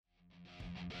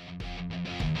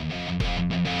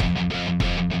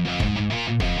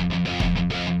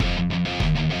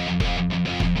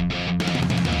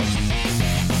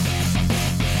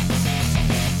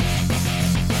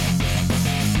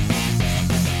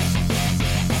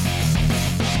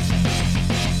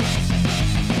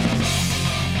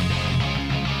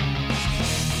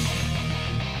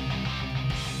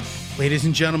Ladies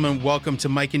and gentlemen, welcome to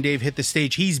Mike and Dave Hit the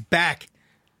Stage. He's back.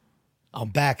 I'm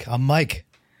back. I'm Mike.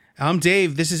 I'm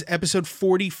Dave. This is episode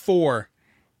 44,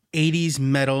 80's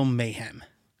Metal Mayhem.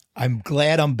 I'm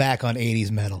glad I'm back on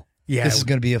 80s metal. Yeah. This is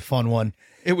going to be a fun one.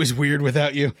 It was weird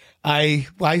without you. I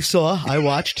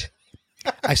watched.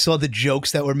 I saw the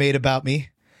jokes that were made about me.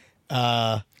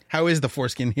 How is the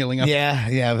foreskin healing up?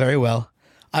 Yeah, very well.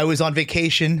 I was on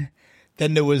vacation.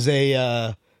 Then there was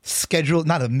a schedule,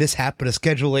 not a mishap, but a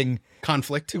scheduling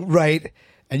Conflict. right.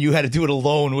 And you had to do it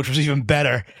alone, which was even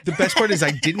better. The best part is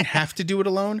I didn't have to do it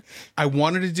alone. I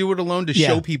wanted to do it alone to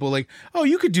show people like, oh,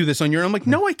 you could do this on your own. I'm like,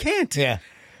 no, I can't. Yeah.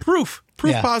 Proof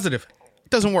Yeah. positive.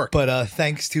 It doesn't work. But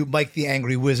thanks to Mike the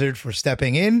Angry Wizard for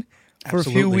stepping in for a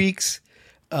few Absolutely. weeks.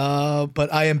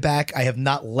 But I am back. I have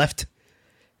not left.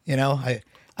 You know,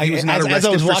 He was not as I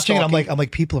arrested was for watching it, stalking. I'm like,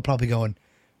 people are probably going,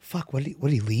 "Fuck, what did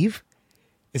he leave?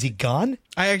 Is he gone?"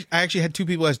 I actually had two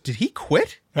people ask, did he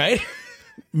quit? Right?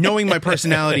 Knowing my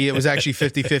personality, it was actually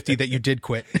 50-50 that you did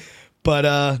quit.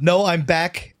 But no, I'm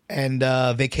back, and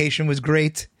vacation was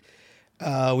great.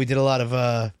 We did a lot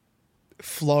of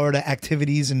Florida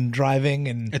activities and driving,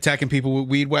 and Attacking people with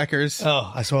weed whackers.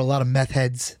 I saw a lot of meth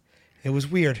heads. It was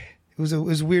weird. It was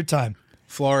a weird time.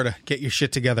 Florida, get your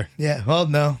shit together. Yeah. Well,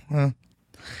 no,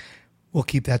 we'll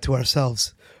keep that to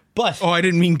ourselves. But Oh, I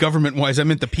didn't mean government-wise. I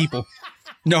meant the people.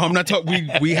 No, I'm not talking.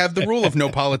 We have the rule of no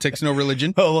politics, no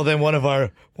religion. oh well, then one of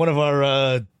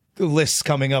our lists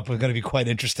coming up are going to be quite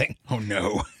interesting. Oh,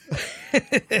 no.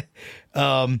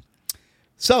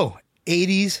 So,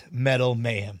 80s metal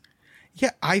mayhem.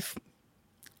 Yeah,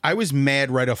 I was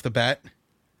mad right off the bat.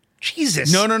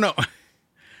 Jesus. No.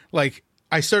 Like,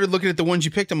 I started looking at the ones you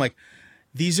picked. I'm like,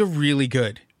 these are really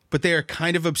good, but they are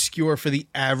kind of obscure for the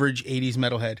average 80s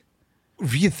metalhead.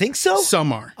 You think so?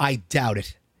 Some are. I doubt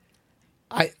it.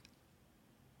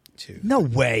 Two. No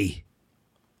way.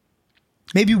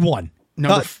 Maybe one.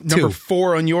 Number two.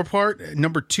 4 on your part.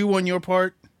 Number 2 on your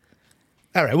part.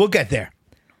 All right, we'll get there.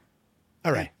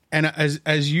 All right. And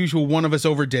as usual, one of us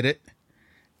overdid it.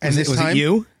 And Was this time, it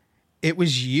you? It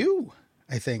was you,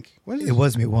 I think. What is It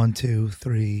was me. 1, 2,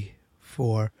 3,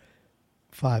 4,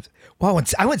 5. Wow,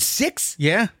 I went 6?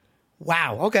 Yeah.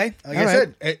 Wow, okay. Like All I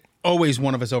right. said, always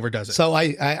one of us overdoes it. So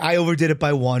I overdid it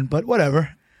by 1, but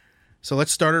whatever. So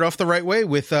let's start it off the right way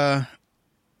with a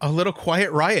little Quiet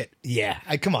Riot. Yeah,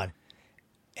 come on.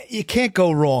 You can't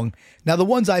go wrong. Now, the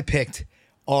ones I picked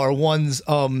are ones,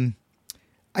 I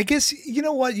guess, you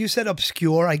know what? You said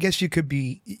obscure. I guess you could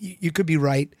be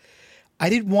right. I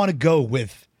didn't want to go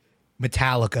with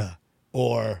Metallica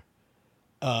or,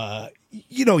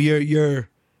 your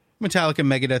Metallica,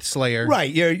 Megadeth, Slayer.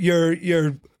 right,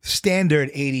 your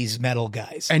standard 80s metal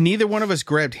guys. And neither one of us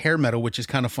grabbed hair metal, which is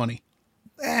kind of funny.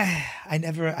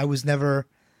 I was never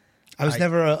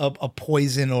a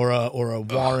Poison or a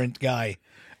Warrant guy.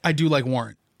 I do like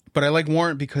Warrant, but I like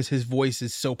Warrant because his voice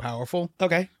is so powerful.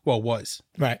 Okay. Well, was.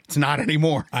 Right. It's not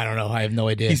anymore. I don't know. I have no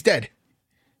idea. He's dead.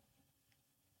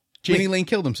 Janie Lane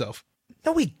killed himself.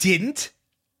 No, he didn't.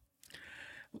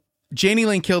 Janie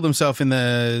Lane killed himself in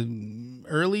the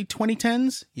early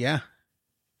 2010s. Yeah.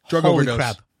 Drug Holy overdose.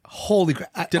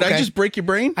 crap. Did I just break your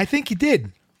brain? I think you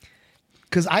did.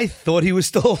 Because I thought he was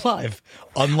still alive.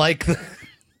 Unlike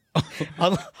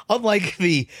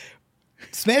the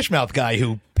Smash Mouth guy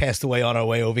who passed away on our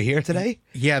way over here today.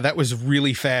 Yeah, that was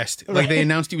really fast. Like they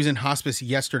announced he was in hospice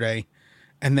yesterday,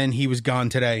 and then he was gone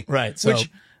today. Right. So Which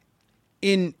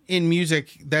in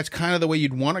music, that's kind of the way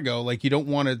you'd want to go. Like you don't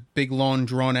want a big, long,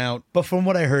 drawn out. but from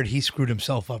what I heard, he screwed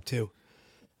himself up too.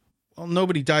 Well,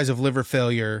 nobody dies of liver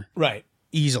failure Right.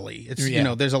 easily. It's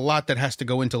Yeah. there's a lot that has to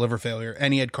go into liver failure,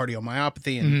 and he had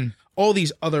cardiomyopathy and all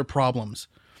these other problems.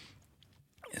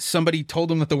 Somebody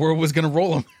told him that the world was going to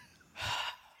roll him.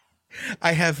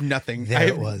 I have nothing. There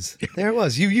it was.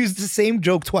 You used the same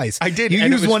joke twice. I did, You and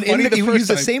it used was one funny the you first used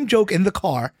the time. same joke in the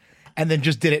car and then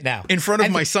just did it now. In front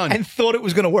of my son. And thought it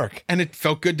was going to work. And it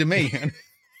felt good to me.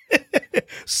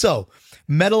 So,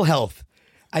 mental health.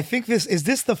 I think is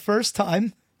this the first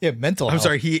time? Yeah, mental I'm health.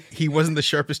 sorry, he wasn't the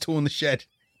sharpest tool in the shed.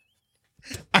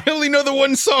 I only know the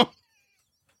one song.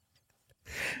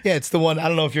 Yeah, it's the one. I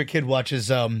don't know if your kid watches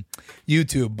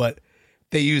YouTube, but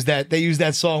they use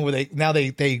that song where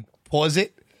they pause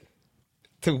it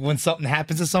to when something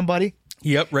happens to somebody.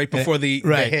 Yep, right before the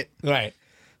hit. Right.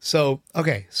 So,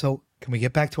 okay, so can we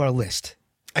get back to our list?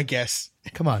 I guess.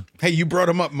 Come on. Hey, you brought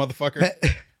him up, motherfucker.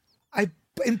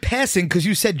 In passing, because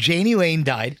you said Janie Lane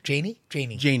died. Janie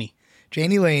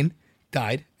Lane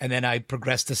died, and then I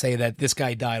progressed to say that this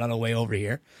guy died on the way over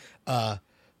here.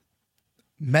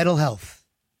 Mental health.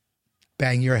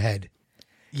 Bang your head.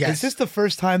 Yes. Is this the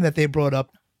first time that they brought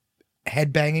up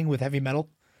headbanging with heavy metal,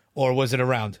 or was it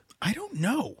around? I don't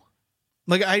know.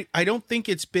 Like, I don't think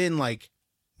it's been like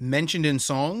mentioned in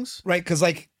songs. Right, because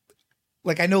like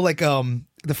I know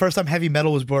the first time heavy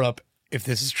metal was brought up, if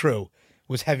this is true,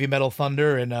 was Heavy Metal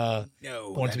Thunder and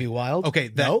Born to Be Wild. Okay,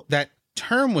 that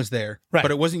term was there, right,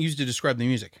 but it wasn't used to describe the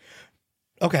music.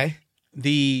 Okay.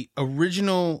 The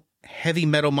original heavy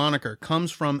metal moniker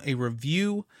comes from a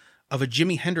review of a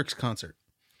Jimi Hendrix concert.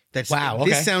 Wow.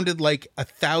 Okay. This sounded like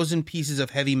 1,000 pieces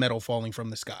of heavy metal falling from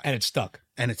the sky. And it stuck.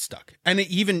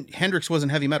 Even Hendrix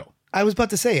wasn't heavy metal. I was about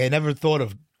to say, I never thought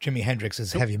of Jimi Hendrix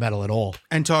as heavy metal at all.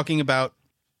 And talking about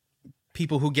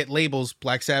people who get labels,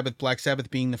 Black Sabbath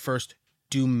being the first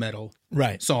doom metal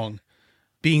song,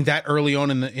 being that early on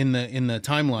in the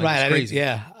timeline. Right. Is crazy.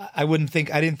 I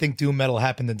didn't think doom metal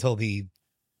happened until the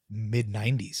mid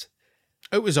 90s.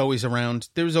 It was always around.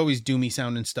 There was always doomy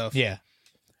sounding stuff. Yeah.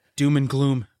 Doom and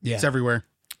gloom. Yeah. It's everywhere.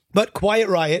 But Quiet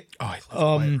Riot. Oh, I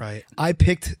love Quiet Riot. I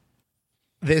picked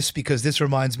this because this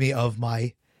reminds me of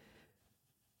my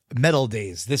metal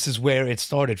days. This is where it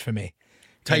started for me.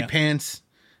 Tight pants.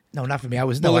 No, not for me. I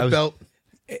was belt.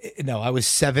 No, I was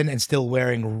 7 and still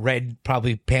wearing red,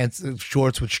 probably pants,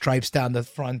 shorts with stripes down the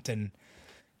front and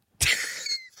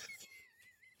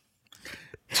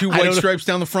 2 white stripes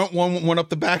down the front, one up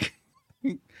the back.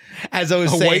 As I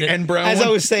was saying white it, and brown. I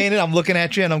was saying it, I'm looking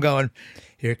at you and I'm going,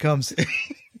 here it comes.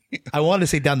 I wanted to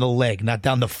say down the leg, not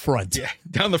down the front. Yeah,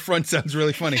 down the front sounds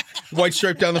really funny. White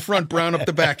stripe down the front, brown up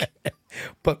the back.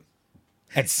 But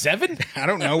at 7? I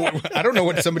don't know. I don't know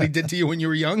what somebody did to you when you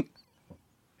were young.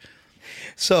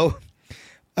 So,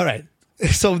 all right.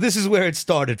 So this is where it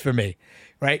started for me,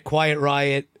 right? Quiet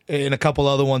Riot and a couple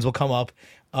other ones will come up.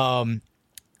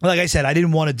 Like I said, I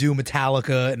didn't want to do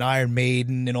Metallica and Iron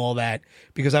Maiden and all that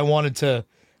because I wanted to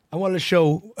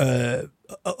show a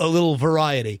little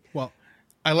variety. Well,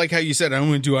 I like how you said I don't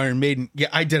want to do Iron Maiden. Yeah,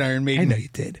 I did Iron Maiden. I know you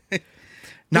did.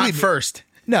 Not first.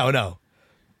 No.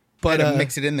 But I had to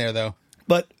mix it in there though.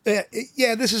 But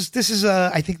yeah, this is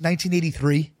I think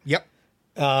 1983. Yep.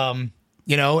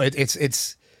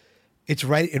 It's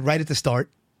right at the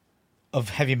start of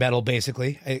heavy metal,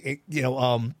 basically.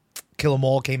 Kill 'Em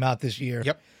All came out this year.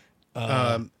 Yep.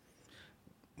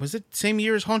 Was it same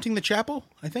year as Haunting the Chapel?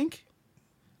 I think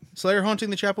Slayer Haunting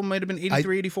the Chapel might have been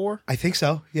 83, 84. I think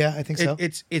so. Yeah, I think so.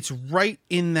 It's right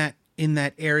in that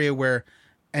area where,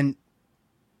 and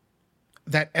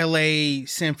that LA,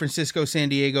 San Francisco, San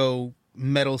Diego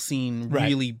metal scene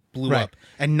really blew up,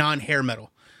 and non-hair metal.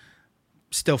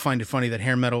 Still find it funny that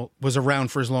hair metal was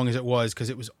around for as long as it was because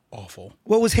it was awful.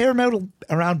 Well, was hair metal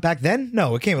around back then?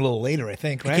 No, it came a little later, I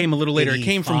think, right? It came a little later. It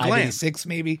came from glam. 86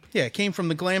 maybe? Yeah, it came from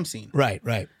the glam scene. Right.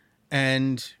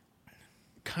 And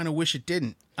kind of wish it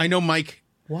didn't. I know Mike.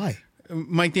 Why?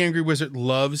 Mike the Angry Wizard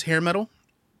loves hair metal.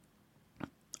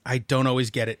 I don't always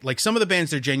get it. Like some of the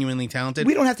bands, they're genuinely talented.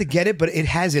 We don't have to get it, but it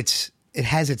has its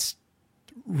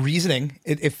reasoning.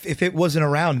 If it wasn't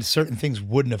around, certain things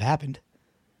wouldn't have happened.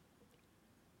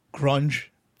 Grunge,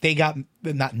 they got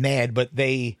not mad, but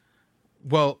they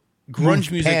grunge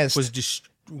music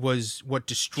was what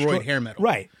destroyed hair metal,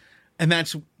 right? And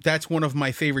that's one of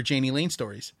my favorite Janie Lane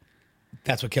stories.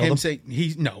 That's what killed him.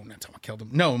 That's what killed him.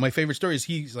 No, my favorite story is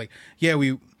he's like, yeah,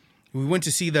 we went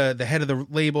to see the head of the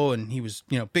label, and he was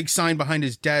big sign behind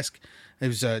his desk. It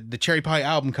was the Cherry Pie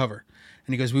album cover,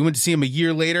 and he goes, we went to see him a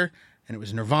year later, and it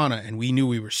was Nirvana, and we knew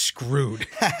we were screwed.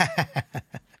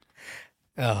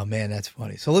 Oh man, that's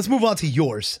funny. So let's move on to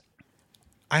yours.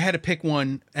 I had to pick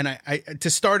one, and I to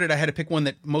start it, I had to pick one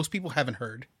that most people haven't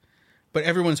heard, but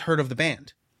everyone's heard of the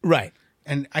band. Right.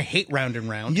 And I hate Round and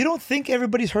Round. You don't think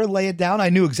everybody's heard Lay It Down? I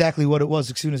knew exactly what it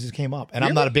was as soon as it came up. And really?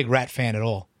 I'm not a big Rat fan at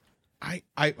all.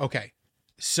 Okay.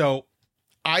 So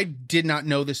I did not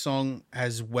know this song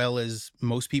as well as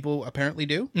most people apparently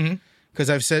do. Because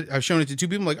I've shown it to 2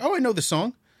 people. I'm like, oh, I know this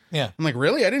song. Yeah. I'm like,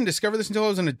 really? I didn't discover this until I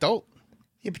was an adult.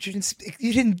 Yeah, but you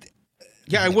didn't.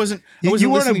 Yeah, I wasn't you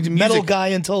weren't listening a to metal music guy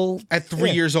until at 3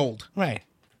 years old. Right.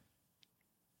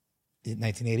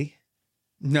 1980?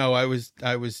 No, I was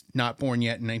not born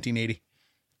yet in 1980.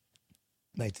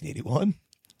 1981?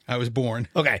 I was born.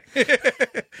 Okay.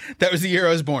 That was the year I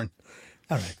was born.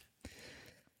 All right.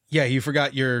 Yeah, you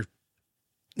forgot you're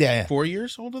 4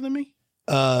 years older than me?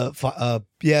 4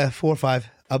 or 5.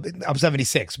 I'm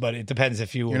 76, but it depends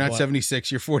if you're not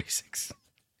 76, you're 46.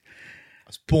 I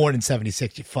was born in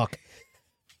 76, you fuck.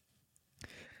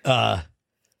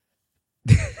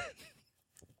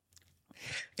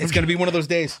 It's going to be one of those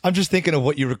days. I'm just thinking of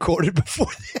what you recorded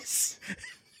before this.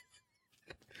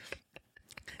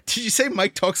 Did you say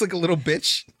Mike talks like a little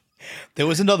bitch? There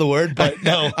was another word, but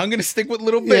no. I'm going to stick with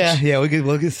little bitch. Yeah,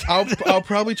 we'll get I'll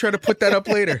probably try to put that up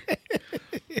later.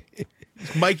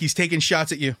 Mike, he's taking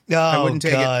shots at you. Oh, I wouldn't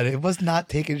take God. It was not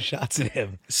taking shots at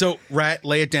him. So, Rat,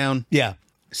 Lay It Down. Yeah.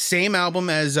 Same album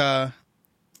as Round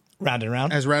and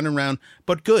Round. Round and Round,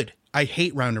 but good. I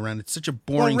hate Round and Round. It's such a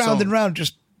boring Round song. and Round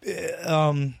just...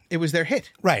 It was their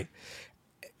hit. Right.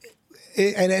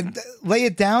 And Lay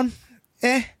It Down,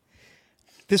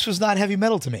 this was not heavy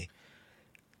metal to me.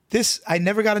 I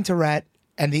never got into Rat,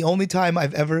 and the only time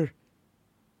I've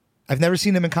never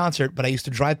seen them in concert, but I used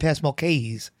to drive past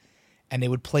Mulcahy's, and they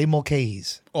would play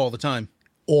Mulcahy's. All the time.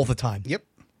 All the time. Yep.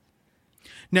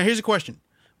 Now, here's a question.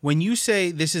 When you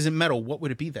say this isn't metal, what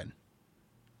would it be then?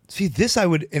 See, this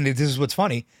and this is what's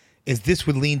funny, is this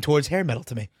would lean towards hair metal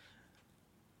to me.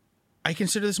 I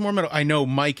consider this more metal. I know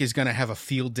Mike is going to have a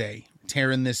field day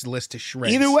tearing this list to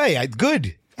shreds. Either way,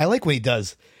 good. I like when he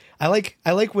does. I like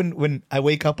when I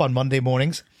wake up on Monday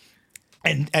mornings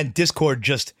and Discord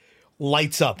just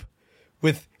lights up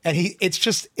with it's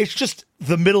just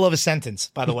the middle of a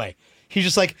sentence, by the way. He's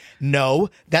just like, no,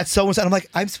 that's so and so. I'm like,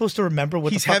 I'm supposed to remember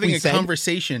what he's the fuck having we a said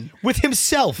conversation with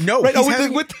himself. No, right?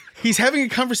 He's having a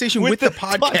conversation with the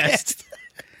podcast.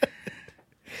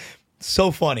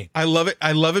 So funny. I love it.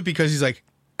 I love it because he's like,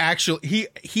 actually,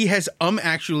 he has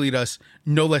actually'd us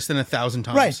no less than 1,000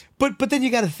 times. Right. But then you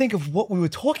got to think of what we were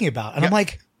talking about. And I'm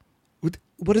like,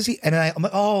 what is he? And I'm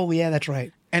like, oh, yeah, that's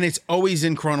right. And it's always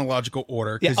in chronological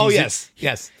order. Yeah. Oh, yes.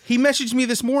 Yes. He messaged me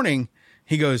this morning.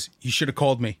 He goes, you should have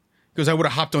called me. He goes, I would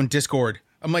have hopped on Discord.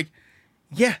 I'm like,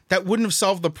 yeah, that wouldn't have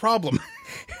solved the problem.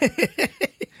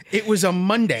 It was a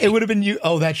Monday. It would have been you.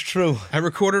 Oh, that's true. I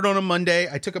recorded on a Monday.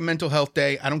 I took a mental health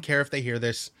day. I don't care if they hear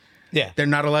this. Yeah. They're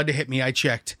not allowed to hit me. I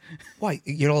checked. Why?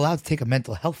 You're allowed to take a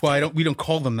mental health Well, day. we don't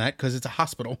call them that because it's a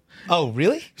hospital. Oh,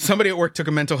 really? Somebody at work took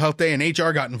a mental health day and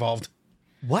HR got involved.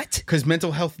 What? Because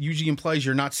mental health usually implies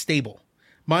you're not stable.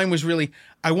 Mine was really,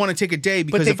 I want to take a day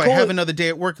because they if I have another day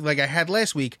at work like I had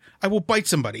last week, I will bite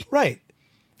somebody. Right.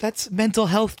 That's mental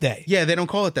health day. Yeah, they don't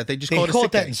call it that. They just They call it a call sick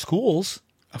it that day. in schools.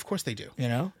 Of course they do. You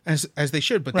know? As they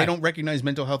should, but Right. they don't recognize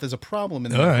mental health as a problem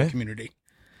in the All medical right. community.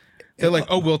 They're like,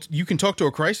 oh, well, you can talk to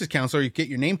a crisis counselor, you get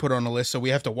your name put on a list, so we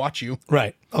have to watch you.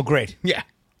 Right. Oh, great. Yeah.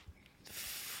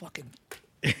 Fucking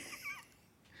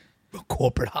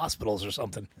corporate hospitals or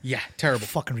something. Yeah, terrible.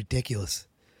 Fucking ridiculous.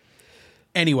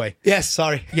 Anyway. Yes,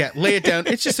 sorry. Yeah, Lay It Down.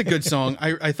 It's just a good song.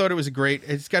 I thought it was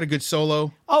it's got a good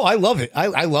solo. Oh, I love it.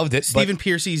 I loved it. Stephen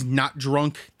Pearcy's not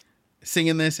drunk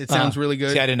singing this. It sounds really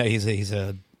good. See, I didn't know he's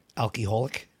a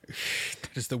alcoholic.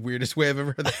 That is the weirdest way I've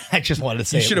ever heard that. I just wanted to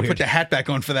say You should have put the hat back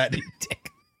on for that.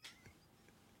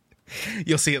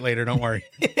 You'll see it later. Don't worry.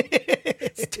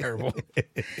 It's terrible.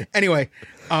 Anyway,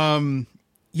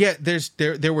 yeah,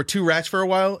 there were two rats for a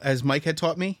while, as Mike had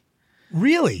taught me.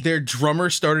 Really? Their drummer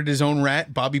started his own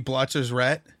rat, Bobby Blotzer's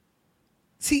rat.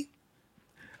 See,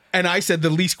 and I said the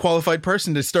least qualified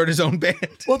person to start his own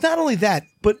band. Well, not only that,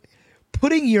 but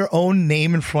putting your own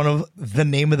name in front of the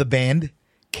name of the band,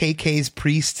 KK's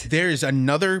Priest. There's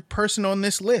another person on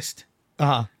this list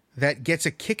that gets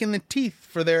a kick in the teeth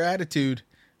for their attitude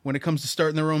when it comes to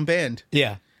starting their own band.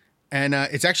 Yeah. And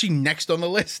it's actually next on the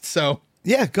list. So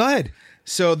yeah, go ahead.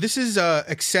 So this is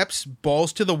Accept's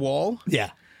Balls to the Wall.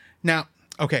 Yeah. Now,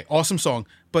 okay, awesome song.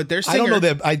 But their singer... I don't know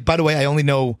that. By the way, I only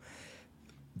know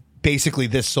basically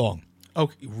this song. Oh,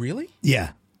 really?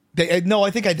 Yeah. No, I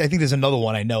think there's another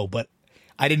one I know, but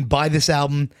I didn't buy this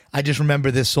album. I just remember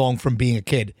this song from being a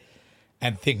kid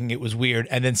and thinking it was weird,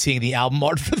 and then seeing the album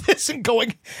art for this and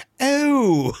going,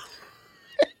 oh.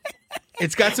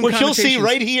 It's got some which you'll connotations. see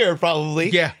right here, probably.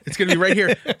 Yeah, it's going to be right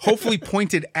here. Hopefully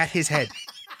pointed at his head.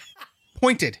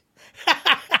 Pointed.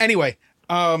 Anyway.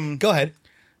 Go ahead.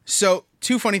 So,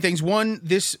 two funny things. One,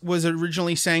 this was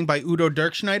originally sang by Udo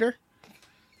Dirkschneider.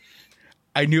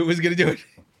 I knew it was going to do it.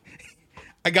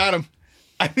 I got him.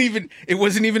 It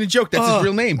wasn't even a joke. That's his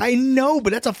real name. I know,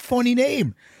 but that's a funny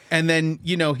name. And then,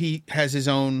 he has his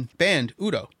own band,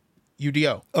 Udo.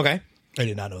 UDO. Okay. I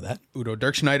did not know that. Udo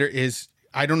Dirkschneider is,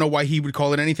 I don't know why he would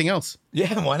call it anything else.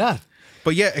 Yeah, why not?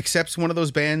 But yeah, Accept's one of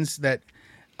those bands that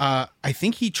I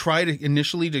think he tried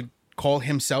initially to call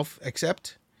himself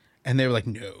Accept. And they were like,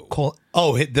 no.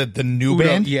 The new Udo,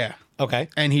 band? Yeah. Okay.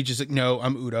 And he just like, no,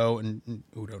 I'm Udo and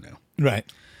Udo now. Right.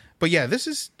 But yeah, this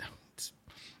is...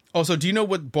 Also, do you know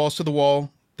what Balls to the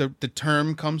Wall, the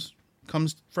term comes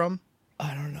from?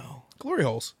 I don't know. Glory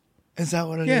holes. Is that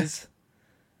what it is?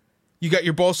 You got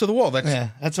your balls to the wall.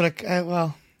 That's what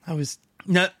I was...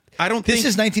 No, I don't think... This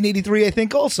is 1983, I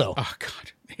think, also. Oh,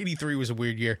 God. 83 was a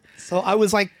weird year. So I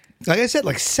was like I said,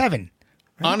 7.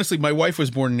 Right? Honestly, my wife was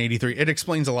born in 83. It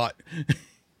explains a lot.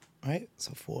 Right?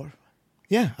 So 4.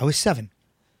 Yeah, I was 7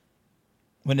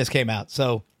 when this came out.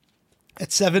 So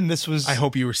At 7, this was... I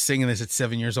hope you were singing this at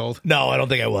 7 years old. No, I don't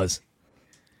think I was.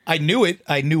 I knew it.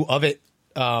 I knew of it.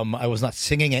 I was not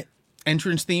singing it.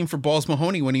 Entrance theme for Balls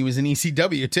Mahoney when he was in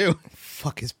ECW, too.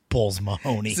 Fuck is Balls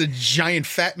Mahoney? He's a giant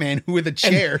fat man with a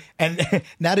chair. And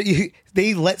now that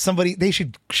they let somebody... They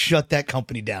should shut that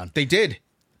company down. They did.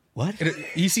 What?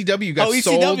 ECW got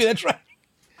sold. ECW, that's right.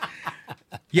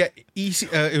 Yeah,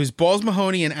 it was Balls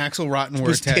Mahoney and Axel Rotten were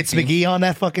Was Tits McGee on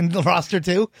that fucking roster,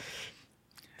 too?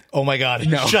 Oh, my God.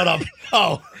 No. Shut up.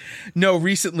 Oh. No,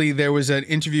 recently there was an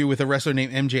interview with a wrestler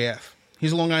named MJF.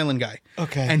 He's a Long Island guy.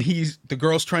 Okay. And the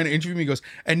girl's trying to interview me. He goes,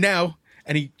 and now,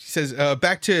 and he says,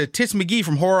 back to Tits McGee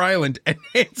from Horror Island and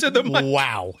answer the mic.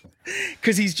 Wow.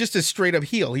 Because he's just a straight up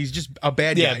heel. He's just a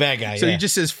bad guy. Yeah, bad guy. So yeah. he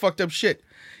just says fucked up shit.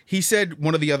 He said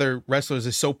one of the other wrestlers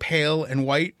is so pale and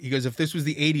white. He goes, if this was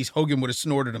the 80s, Hogan would have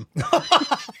snorted him.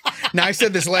 Now, I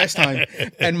said this last time,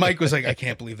 and Mike was like, I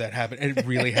can't believe that happened. And it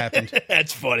really happened.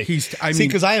 That's funny. See,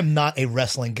 because I am not a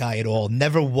wrestling guy at all.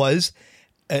 Never was.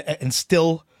 And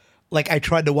still, like, I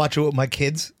tried to watch it with my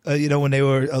kids, when they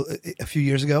were a few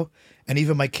years ago. And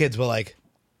even my kids were like,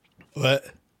 what?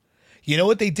 You know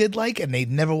what they did like? And they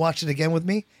never watched it again with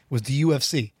me? Was the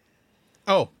UFC.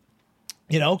 Oh.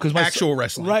 Because actual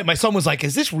wrestling. Right. My son was like,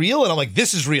 is this real? And I'm like,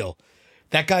 this is real.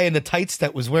 That guy in the tights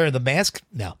that was wearing the mask?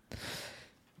 No.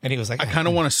 And he was like, I kind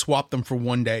of want to swap them for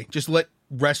one day. Just let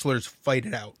wrestlers fight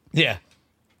it out. Yeah.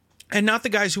 And not the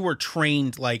guys who are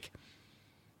trained like,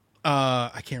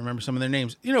 I can't remember some of their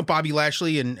names. Bobby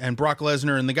Lashley and Brock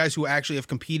Lesnar and the guys who actually have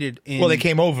competed in. Well, they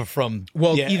came over from.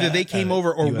 Either they came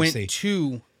over or UFC. went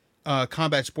to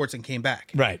combat sports and came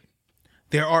back. Right.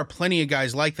 There are plenty of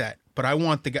guys like that. But I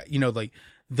want the guy, like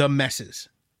the messes,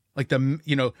 like the,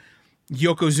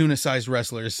 Yokozuna sized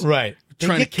wrestlers, right?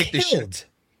 Trying to kick the shit.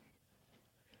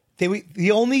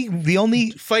 The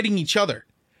only fighting each other,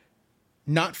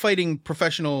 not fighting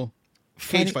professional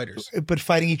cage fighters, but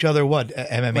fighting each other. What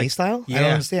MMA style? Yeah. I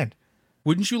don't understand.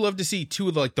 Wouldn't you love to see two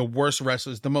of the worst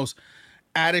wrestlers, the most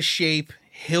out of shape,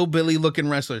 hillbilly looking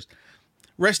wrestlers?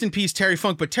 Rest in peace, Terry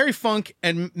Funk. But Terry Funk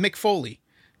and Mick Foley.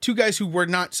 Two guys who were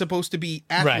not supposed to be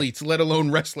athletes, let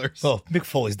alone wrestlers. Oh, Mick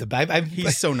Foley's the best.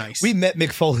 He's so nice. We met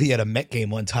Mick Foley at a Met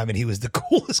game one time, and he was the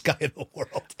coolest guy in the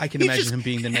world. I can imagine him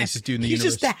being the nicest dude in the universe.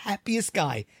 He's just the happiest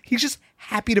guy. He's just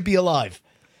happy to be alive.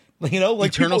 Like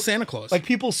Eternal Santa Claus. Like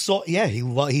people saw, yeah,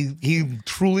 he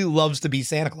truly loves to be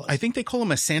Santa Claus. I think they call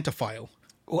him a Santaphile.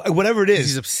 Whatever it is.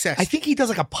 He's obsessed. I think he does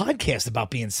like a podcast about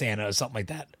being Santa or something like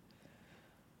that.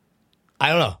 I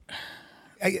don't know.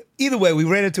 Either way, we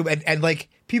ran into him, and like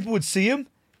people would see him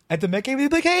at the Met game.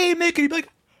 He'd be like, "Hey, Mick," and he'd be like,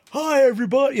 "Hi,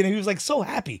 everybody." He was like so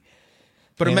happy.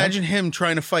 But imagine him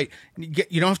trying to fight.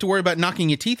 You don't have to worry about knocking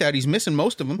your teeth out. He's missing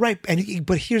most of them. Right.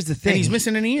 But here's the thing. And he's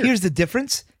missing an ear. Here's the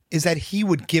difference is that he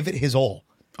would give it his all.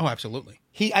 Oh, absolutely.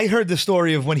 I heard the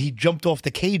story of when he jumped off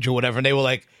the cage or whatever, and they were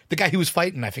like, the guy he was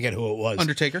fighting, I forget who it was.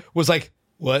 Undertaker. Was like,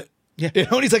 what? Yeah.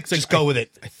 And he's like, just go with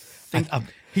it.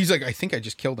 He's like, I think I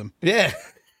just killed him. Yeah.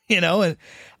 And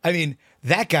I mean,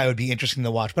 that guy would be interesting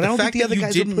to watch, but I don't think the other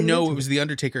guys you didn't know it was The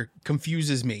Undertaker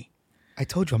confuses me. I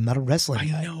told you, I'm not a wrestling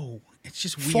guy. I know. It's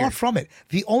just weird. Far from it.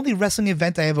 The only wrestling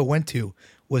event I ever went to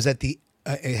was at it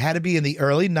had to be in the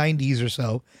early 90s or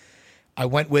so.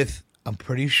 I'm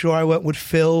pretty sure I went with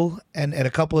Phil and a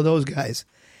couple of those guys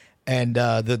and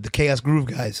the Chaos Groove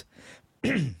guys.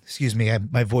 Excuse me,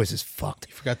 my voice is fucked.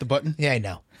 You forgot the button? Yeah, I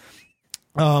know.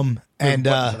 And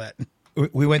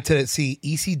we went to see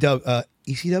ECW.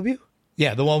 ECW?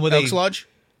 Yeah, the one with Elks Lodge?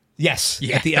 Yes.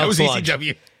 Yeah, at the that Elks was Lodge.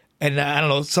 ECW. And I don't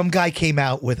know, some guy came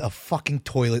out with a fucking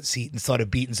toilet seat and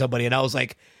started beating somebody, and I was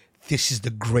like, this is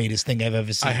the greatest thing I've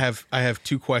ever seen. I have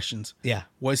two questions. Yeah.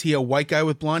 Was he a white guy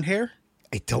with blonde hair?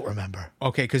 I don't remember.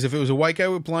 Okay, because if it was a white guy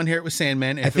with blonde hair, it was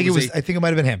Sandman. I think it might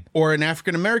have been him. Or an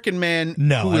African American man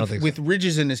I don't think so. with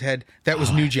ridges in his head, that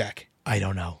was New Jack. I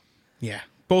don't know. Yeah.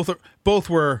 Both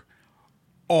were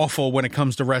awful when it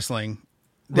comes to wrestling.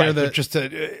 They're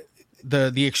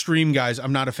the extreme guys.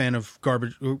 I'm not a fan of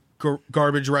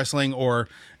garbage wrestling or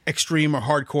extreme or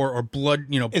hardcore or blood,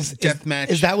 death match.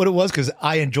 Is that what it was? Because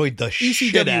I enjoyed the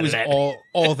shit out of was that.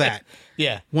 all that.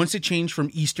 Yeah. Once it changed from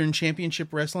Eastern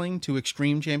Championship Wrestling to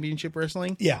Extreme Championship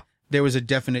Wrestling, yeah, there was a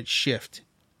definite shift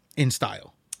in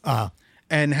style. Uh-huh.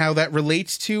 And how that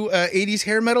relates to 80s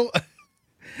hair metal.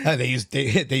 They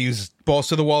used Balls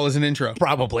to the Wall as an intro.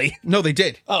 Probably. No, they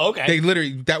did. Oh, okay. They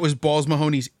literally, that was Balls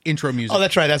Mahoney's intro music. Oh,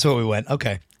 that's right. That's where we went.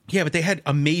 Okay. Yeah, but they had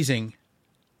amazing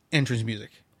entrance music.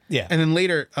 Yeah. And then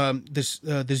later,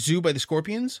 the Zoo by the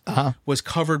Scorpions was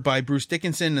covered by Bruce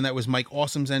Dickinson, and that was Mike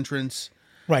Awesome's entrance.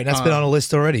 Right. That's been on a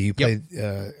list already. You played,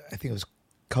 I think it was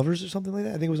covers or something like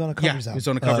that. I think it was on a covers it was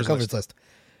on a covers list.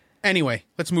 Anyway,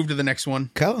 let's move to the next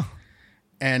one. Go.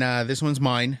 And this one's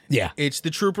mine. Yeah. It's The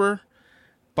Trooper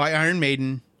by Iron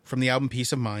Maiden from the album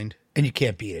Peace of Mind. And you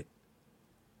can't beat it.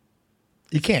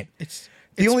 You can't. It's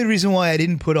the only reason why I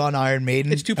didn't put on Iron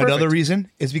Maiden, it's too perfect. Another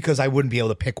reason, is because I wouldn't be able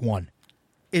to pick one.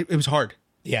 It was hard.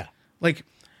 Yeah. Like,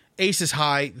 Ace is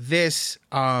High, this,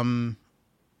 and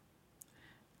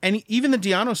even the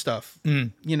Diano stuff.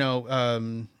 You know,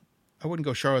 I wouldn't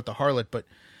go Charlotte the Harlot, but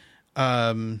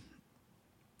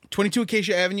 22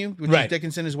 Acacia Avenue with Dave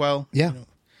Dickinson as well. Yeah. You know,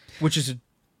 which is,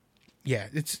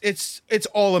 it's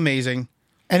all amazing.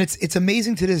 And it's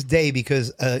amazing to this day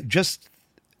because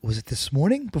was it this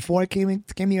morning before I came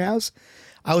to your house?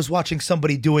 I was watching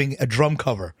somebody doing a drum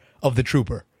cover of The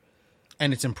Trooper.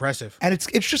 And it's impressive. And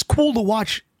it's just cool to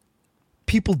watch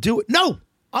people do it. No,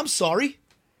 I'm sorry.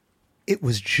 It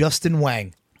was Justin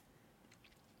Wang.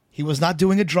 He was not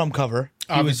doing a drum cover.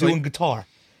 He was doing guitar.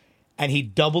 And he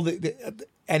doubled it.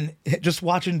 And just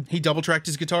watching. He double tracked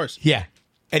his guitars. Yeah.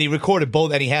 And he recorded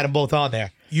both, and he had them both on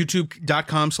there.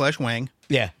 YouTube.com/Wang.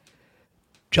 Yeah.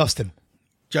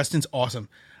 Justin's awesome.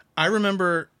 I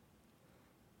remember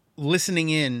listening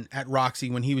in at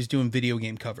Roxy when he was doing video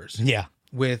game covers. Yeah.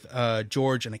 With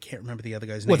George, and I can't remember the other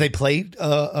guy's name. Well, they played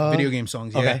video game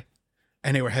songs, yeah. Okay.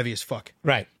 And they were heavy as fuck.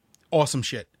 Right. Awesome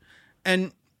shit.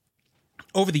 And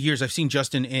over the years, I've seen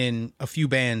Justin in a few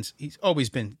bands. He's always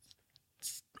been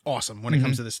awesome when it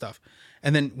comes to this stuff.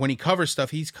 And then when he covers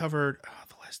stuff, he's covered,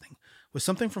 the last thing was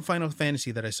something from Final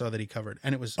Fantasy that I saw that he covered,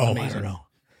 and it was amazing. I don't know.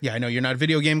 Yeah, I know you're not a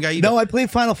video game guy either. No, I played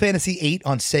Final Fantasy VIII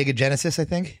on Sega Genesis, I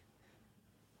think.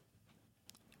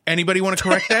 Anybody want to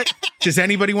correct that? Does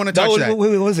anybody want to touch that?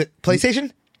 Wait, what was it?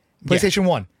 PlayStation? PlayStation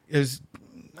 1. It was,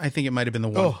 I think it might have been the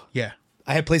one. Oh. Yeah.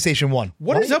 I had PlayStation 1.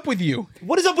 What is up with you?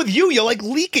 What is up with you? You're like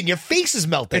leaking. Your face is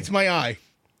melting. It's my eye.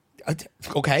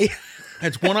 Okay.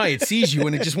 It's one eye. It sees you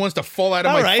and it just wants to fall out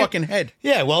of my fucking head.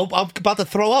 Yeah, well, I'm about to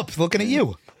throw up looking at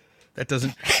you. That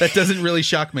doesn't really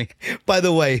shock me. By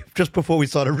the way, just before we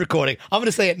started recording, I'm going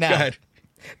to say it now. Go ahead.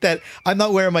 That I'm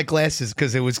not wearing my glasses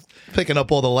because it was picking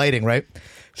up all the lighting, right?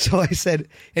 So I said,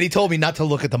 and he told me not to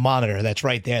look at the monitor that's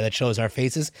right there that shows our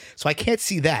faces. So I can't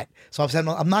see that. So I said,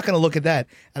 I'm not going to look at that.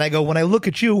 And I go, when I look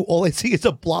at you, all I see is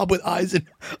a blob with eyes and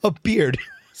a beard.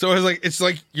 So I was like, it's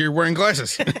like you're wearing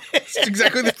glasses. It's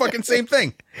exactly the fucking same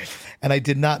thing. And I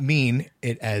did not mean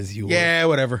it as you were. Yeah,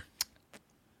 whatever.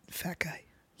 Fat guy.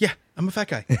 Yeah, I'm a fat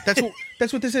guy.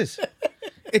 That's what this is.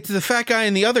 It's the fat guy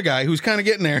and the other guy who's kind of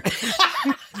getting there.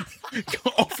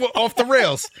 off the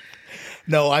rails.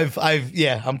 No,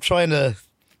 I'm trying to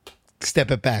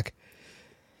step it back.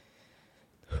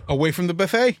 Away from the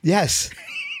buffet? Yes.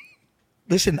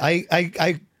 Listen,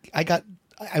 I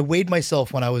weighed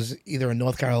myself when I was either in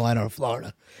North Carolina or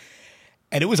Florida,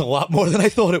 and it was a lot more than I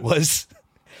thought it was.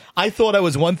 I thought I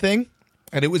was one thing,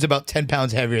 and it was about 10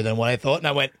 pounds heavier than what I thought, and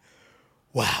I went,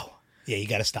 wow, yeah, you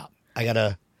got to stop. I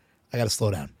gotta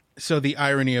slow down. So the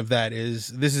irony of that is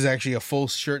this is actually a full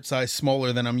shirt size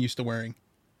smaller than I'm used to wearing.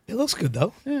 It looks good,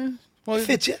 though. Yeah. Well, it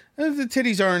fits you. The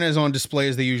titties aren't as on display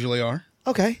as they usually are.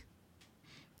 Okay.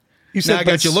 You said now I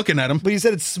got you looking at them. But you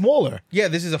said it's smaller. Yeah,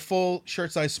 this is a full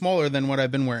shirt size smaller than what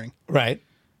I've been wearing. Right.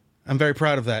 I'm very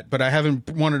proud of that, but I haven't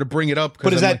wanted to bring it up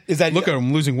because is that look at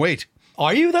I'm losing weight.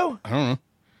 Are you, though? I don't know.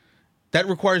 That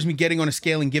requires me getting on a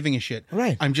scale and giving a shit.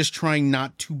 Right. I'm just trying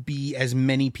not to be as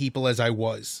many people as I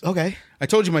was. Okay. I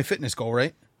told you my fitness goal,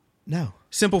 right? No.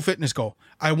 Simple fitness goal.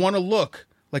 I want to look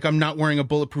like I'm not wearing a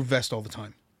bulletproof vest all the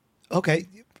time. Okay.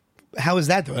 How is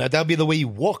that, though? That would be the way you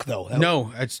walk, though.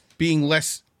 No, it's being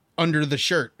less under the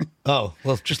shirt. Oh,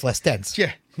 well, just less dense.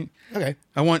 Yeah. Okay.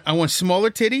 I want smaller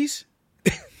titties.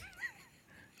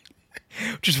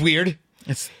 Which is weird.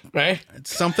 It's right.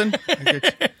 It's something.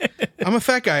 I'm a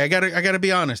fat guy. I gotta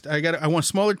be honest. I want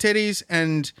smaller titties,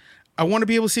 and I want to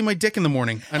be able to see my dick in the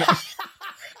morning.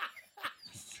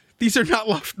 These are not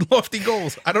lofty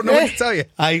goals. I don't know what to tell you.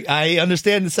 I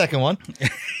understand the second one.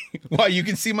 Why, you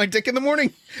can see my dick in the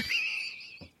morning?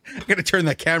 I gotta turn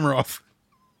that camera off.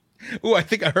 Ooh, I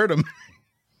think I heard him.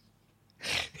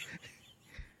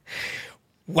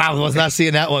 Wow, I was not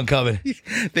seeing that one coming.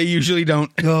 They usually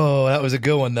don't. Oh, that was a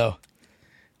good one, though.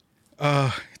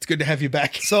 It's good to have you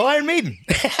back. So, Iron Maiden.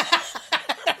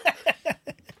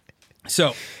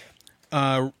 So,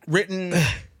 written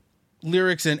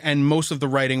lyrics and most of the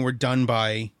writing were done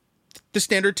by the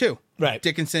standard two. Right.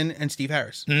 Dickinson and Steve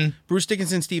Harris. Mm-hmm. Bruce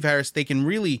Dickinson, Steve Harris, they can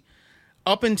really,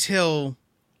 up until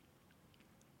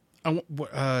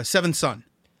Seventh Son,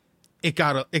 it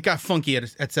got funky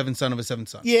at Seventh Son of a Seventh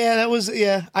Son. Yeah, that was,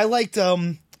 yeah. I liked,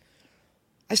 I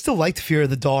still liked Fear of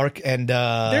the Dark and,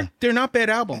 they're not bad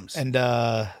albums. And,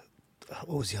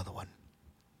 what was the other one?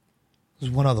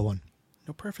 There's one other one.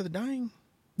 No Prayer for the Dying.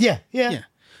 Yeah.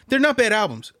 They're not bad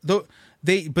albums, though.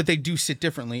 But they do sit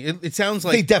differently. It sounds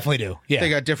like They definitely do. Yeah. they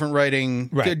got different writing,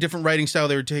 Right. different writing style.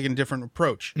 They were taking a different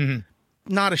approach.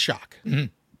 Not a shock,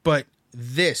 but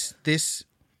this This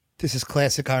is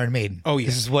classic Iron Maiden. Oh, yeah.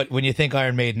 This is what, when you think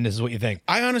Iron Maiden, this is what you think.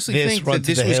 I honestly This, think Run that to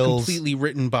this the was Hills. completely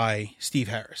written by Steve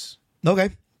Harris.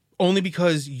 Okay. Only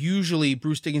because usually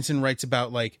Bruce Dickinson writes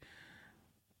about like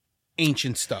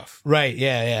ancient stuff. Right.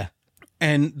 Yeah.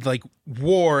 And like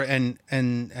war and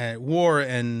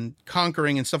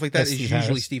conquering and stuff like that That's is Steve usually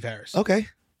Harris. Steve Harris. Okay.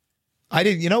 I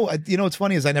didn't, what's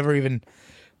funny is I never even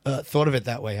thought of it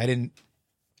that way. I didn't,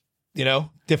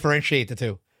 differentiate the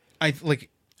two. I like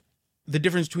the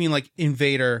difference between like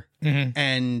Invader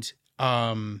and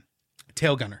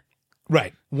Tail Gunner.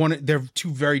 Right. They're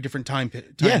two very different time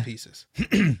Yeah. pieces.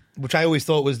 Which I always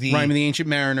thought was the, Rhyme of the Ancient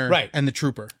Mariner, Right. and the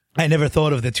Trooper. I never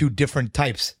thought of the two different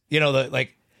types,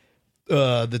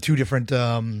 the two different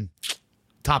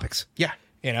topics. Yeah,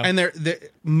 And they're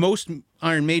most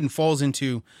Iron Maiden falls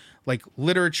into like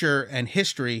literature and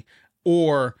history,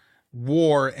 or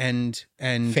war and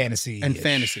fantasy and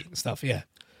fantasy stuff. Yeah.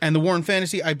 And the war and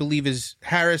fantasy, I believe, is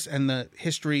Harris, and the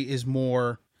history is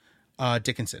more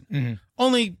Dickinson.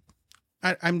 Only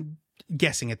I'm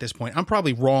guessing at this point. I'm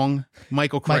probably wrong.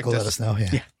 Michael, correct Michael, us. let us know.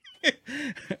 Yeah.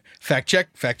 Fact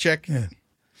check. Yeah.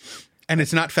 And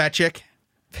it's not fat check.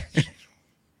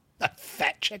 Not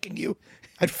fat checking you.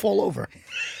 I'd fall over.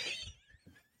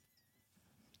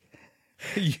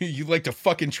 You like to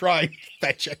fucking try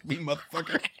fat check me,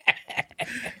 motherfucker.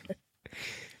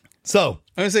 So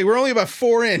I'm gonna say we're only about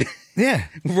 4 in. yeah.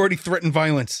 We've already threatened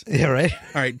violence. Yeah. Right.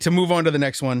 All right, to move on to the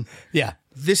next one. Yeah.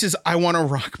 This is I Wanna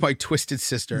Rock by Twisted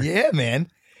Sister. Yeah,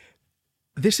 man.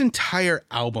 This entire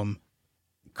album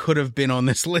could have been on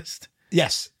this list.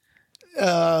 Yes.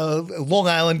 Long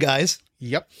Island guys.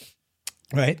 Yep.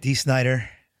 Right. Dee Snider.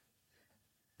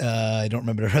 I don't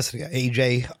remember the rest of the guy.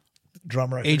 AJ,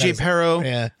 drummer. I forgot AJ his- Perro.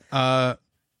 Yeah.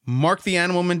 Mark the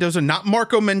Animal Mendoza. Not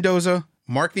Marco Mendoza.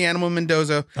 Mark the Animal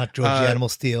Mendoza. Not George the Animal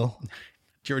Steel.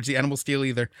 George the Animal Steel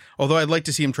either. Although I'd like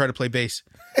to see him try to play bass.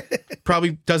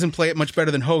 Probably doesn't play it much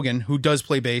better than Hogan, who does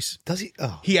play bass. Does he?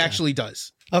 Oh, He actually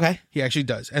does. okay. He actually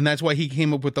does. And that's why he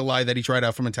came up with the lie that he tried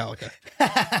out for Metallica.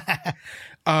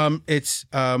 It's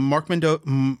Mark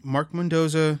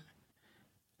Mendoza,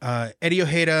 Eddie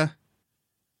Ojeda,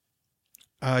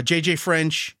 JJ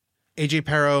French, AJ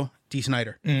Perro, Dee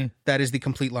Snider. That is the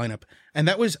complete lineup. And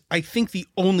that was, I think, the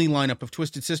only lineup of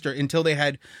Twisted Sister until they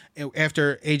had,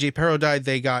 after AJ Perro died,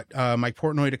 they got Mike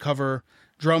Portnoy to cover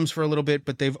drums for a little bit,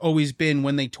 but they've always been,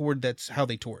 when they toured, that's how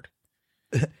they toured.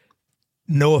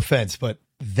 No offense, but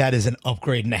that is an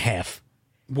upgrade and a half.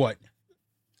 What?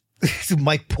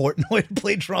 Mike Portnoy to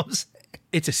play drums.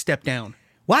 It's a step down.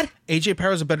 What? AJ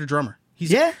Perro's a better drummer.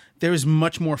 Yeah? There is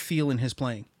much more feel in his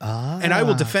playing. And I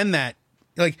will defend that.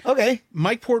 Like, Okay.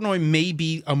 Mike Portnoy may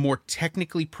be a more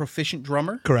technically proficient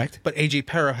drummer. Correct. But AJ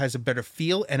Perro has a better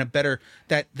feel and a better,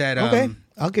 Okay.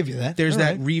 I'll give you that. there's All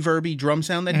that right. reverby drum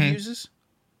sound that he uses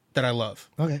that I love.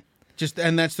 Okay.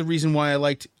 And that's the reason why I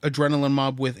liked Adrenaline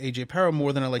Mob with AJ Perro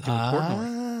more than I liked it with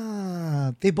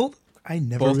Portnoy. They both, I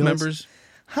never Both realized. members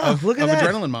of look at that.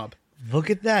 Adrenaline Mob. Look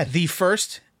at that. The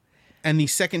first and the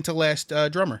second to last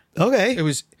drummer. Okay. It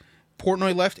was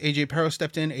Portnoy left, AJ Perro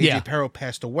stepped in, AJ Yeah. Perro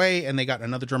passed away, and they got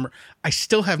another drummer. I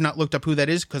still have not looked up who that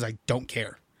is because I don't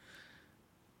care.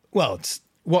 Well, it's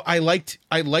Well, I liked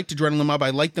Adrenaline Mob.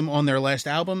 I liked them on their last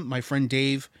album. My friend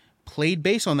Dave played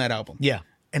bass on that album. yeah.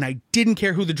 And I didn't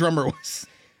care who the drummer was.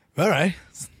 All right.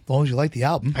 As long as you like the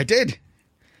album. I did.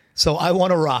 So I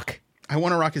Want to Rock. I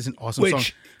Wanna Rock is an awesome song.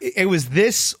 Which it was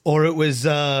this, or it was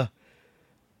what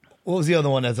was the other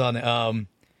one that's on it?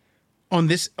 On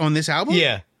this album?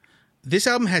 Yeah. This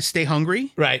album has Stay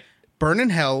Hungry, Right. Burn in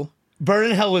Hell, Burn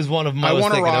in Hell was one of my. I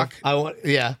Wanna Rock.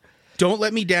 Yeah. Don't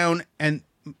Let Me Down, and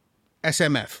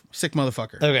SMF, Sick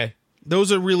Motherfucker. Okay.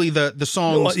 Those are really the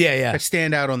songs Well, yeah. that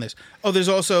stand out on this. Oh, there's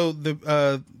also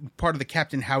the part of the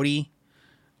Captain Howdy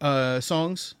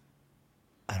songs.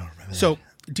 I don't remember. So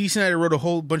Dee Snider wrote a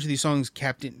whole bunch of these songs,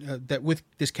 that with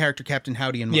this character Captain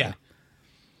Howdy in mind. Yeah.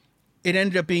 It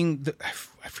ended up being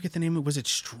I forget the name of it. Was it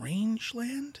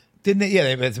Strangeland? Didn't it? Yeah,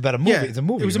 it's about a movie. Yeah, It's a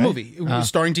movie. It was right? a movie. It was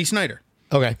starring Dee Snider.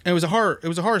 Okay. And it was a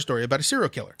horror story about a serial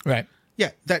killer. Right. Yeah,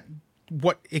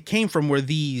 what it came from were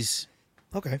these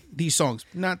Okay. songs,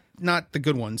 not the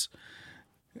good ones.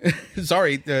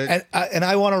 Sorry. And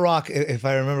I Want to Rock, if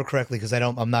I remember correctly, because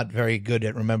I'm not very good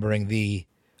at remembering the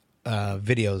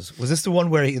videos. Was this the one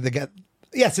where the guy?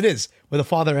 Yes, it is. Where the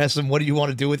father asks him, "What do you want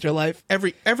to do with your life?"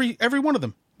 every one of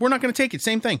them. We're not going to take it.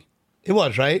 Same thing. It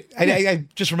was, right? I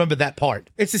just remembered that part.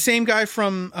 It's the same guy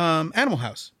from Animal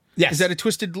House. Yes. Is that a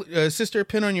Twisted Sister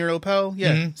pin on your lapel?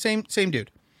 Yeah, same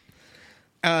dude.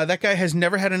 That guy has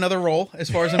never had another role, as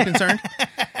far as I'm concerned.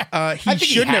 He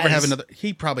should never have another.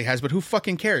 He probably has, but who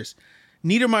fucking cares?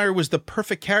 Niedermeyer was the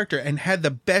perfect character and had the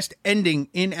best ending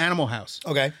in Animal House.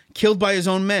 Okay. Killed by his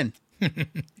own men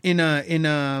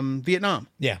in Vietnam.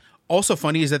 Yeah. Also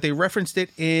funny is that they referenced it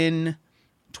in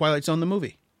Twilight Zone, the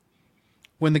movie.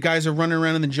 When the guys are running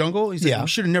around in the jungle, he's like, we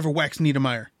should have never waxed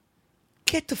Niedermeyer.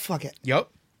 Get the fuck out. Yep.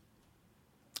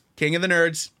 King of the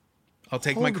nerds. I'll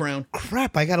take my crown.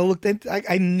 Crap, I gotta look.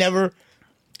 I never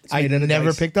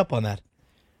picked up on that.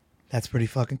 That's pretty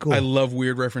fucking cool. I love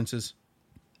weird references.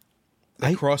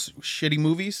 Across shitty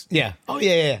movies. Yeah. Oh,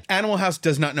 yeah. Animal House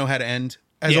does not know how to end,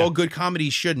 as all good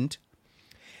comedies shouldn't.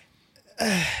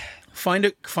 Find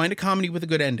a comedy with a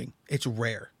good ending. It's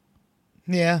rare.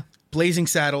 Yeah. Blazing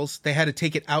Saddles, they had to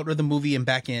take it out of the movie and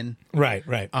back in. Right.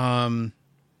 High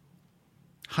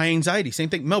Anxiety, same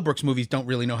thing. Mel Brooks movies don't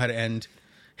really know how to end.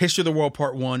 History of the World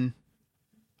Part 1.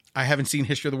 I haven't seen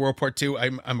History of the World Part 2.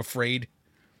 I'm afraid.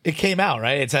 It came out,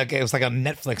 right? It was like on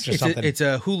Netflix or something. It's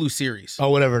a Hulu series. Oh,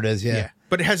 whatever it is, yeah.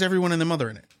 But it has everyone and their mother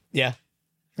in it. Yeah.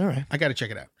 All right. I got to check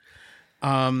it out.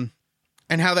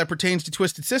 And how that pertains to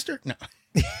Twisted Sister? No.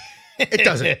 It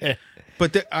doesn't.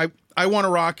 But I Want to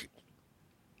Rock.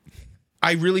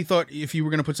 I really thought if you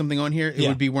were going to put something on here, it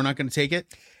would be We're Not Going to Take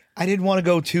It. I didn't want to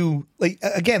go too,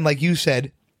 like you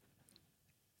said.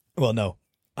 Well, no,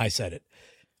 I said it.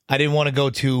 I didn't want to go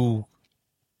too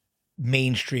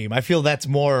mainstream. I feel that's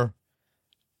more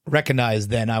recognized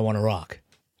than I Want to Rock.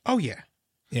 Oh, yeah.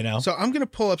 You know? So I'm going to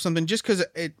pull up something just because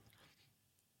it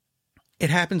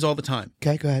happens all the time.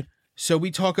 Okay, go ahead. So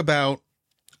we talk about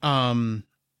We're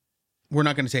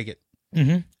Not Going to Take It.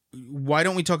 Mm-hmm. Why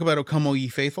don't we talk about O Come O Ye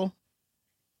Faithful?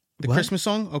 The Christmas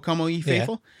song, O Come O Ye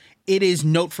Faithful? Yeah. It is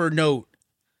note for note,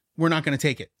 We're Not Going to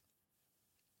Take It.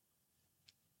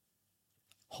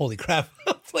 Holy crap.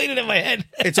 I played it in my head.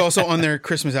 It's also on their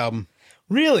Christmas album.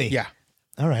 Really? Yeah.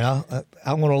 All right.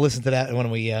 I want to listen to that when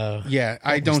we... yeah,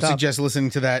 I don't suggest listening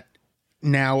to that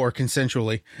now or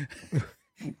consensually.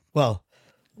 Well,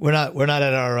 we're not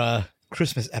at our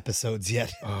Christmas episodes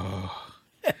yet.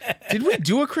 Did we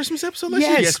do a Christmas episode last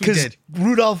year? Yes, we did.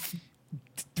 Rudolph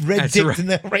red-dicked in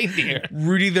the reindeer.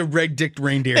 Rudy the red-dicked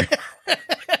reindeer.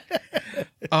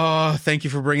 Oh, thank you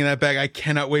for bringing that back. I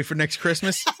cannot wait for next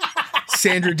Christmas.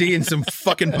 Sandra D and some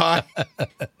fucking pie.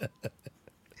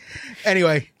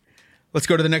 Anyway, let's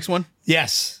go to the next one.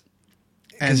 Yes.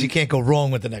 Because you can't go wrong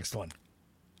with the next one.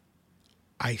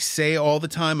 I say all the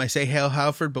time, I say Hail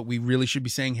Halford, but we really should be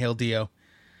saying Hail Dio.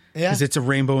 Yeah. Because it's a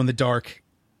Rainbow in the Dark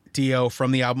Dio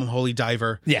from the album Holy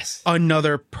Diver. Yes.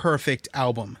 Another perfect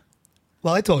album.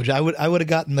 Well, I told you, I would have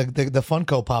gotten the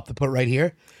Funko Pop to put right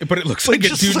here. But it looks like a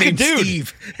dude named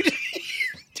Steve.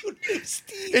 Dude named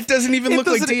Steve. It doesn't even look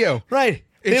like Dio. Right.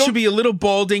 It should be a little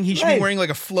balding. He should be wearing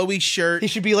like a flowy shirt. He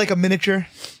should be like a miniature.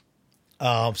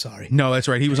 Oh, I'm sorry. No, that's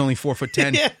right. He was only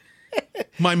 4'10". Yeah.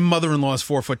 My mother-in-law is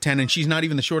 4'10", and she's not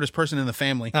even the shortest person in the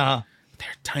family. Uh-huh. They're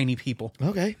tiny people.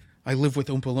 Okay. I live with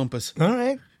Oompa Loompas. All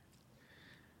right.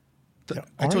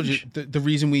 I told you the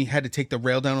reason we had to take the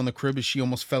rail down on the crib is she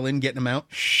almost fell in getting them out.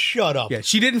 Shut up. Yeah,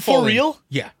 she didn't fall For real? in.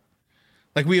 Yeah.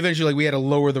 Like we eventually we had to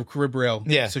lower the crib rail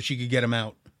so she could get him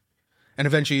out. And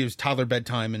eventually it was toddler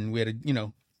bedtime and we had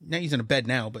to, now he's in a bed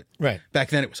now, but back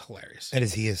then it was hilarious. And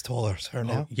is he as tall as her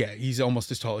now? Yeah, he's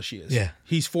almost as tall as she is. Yeah.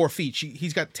 He's 4 feet.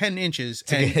 He's got 10 inches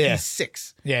and he's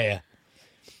 6. Yeah.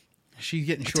 She's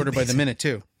getting shorter by the minute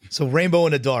too. So Rainbow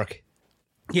in the Dark.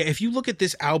 Yeah, if you look at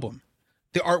this album,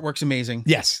 the artwork's amazing.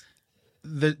 Yes.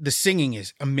 The singing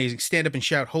is amazing. Stand Up and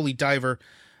Shout, Holy Diver,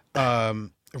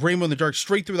 Rainbow in the Dark,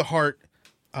 Straight Through the Heart,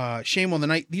 Shame on the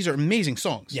Night. These are amazing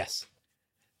songs. Yes.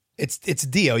 It's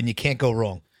Dio, and you can't go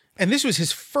wrong. And this was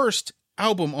his first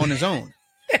album on his own.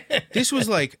 This was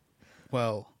like,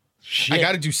 well, shit. I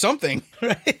got to do something.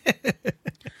 Right.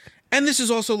 And this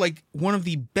is also like one of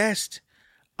the best.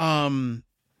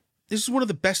 This is one of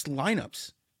the best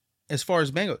lineups as far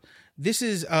as band goes. This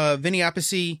is Vinny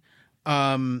Appice,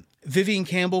 Vivian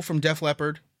Campbell from Def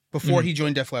Leppard before he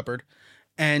joined Def Leppard,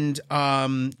 and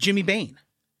Jimmy Bain,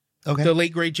 the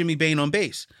late great Jimmy Bain on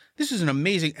bass. This is an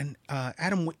amazing and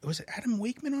Adam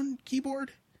Wakeman on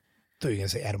keyboard? I thought you were gonna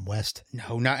say Adam West.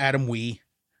 No, not Adam Wee.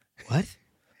 What?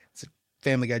 It's a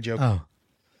Family Guy joke. Oh,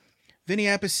 Vinny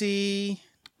Appice.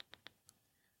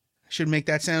 Should make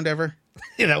that sound ever.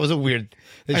 Yeah, that was a weird.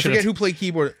 I forget who played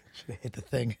keyboard. Should have hit the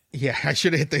thing. Yeah, I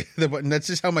should have hit the button. That's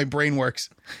just how my brain works.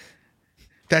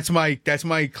 That's my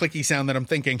clicky sound that I'm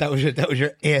thinking. That was your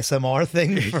ASMR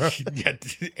thing. Yeah,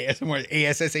 ASMR,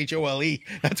 ASSHOLE.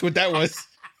 That's what that was.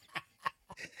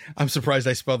 I'm surprised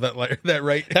I spelled that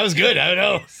right. That was good. I don't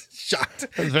know. Shocked.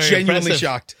 That was very Genuinely impressive.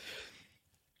 shocked.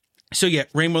 So yeah,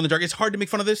 Rainbow in the Dark. It's hard to make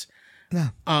fun of this.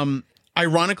 No.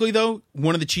 Ironically though,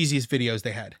 one of the cheesiest videos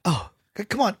they had. Oh,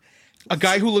 come on. A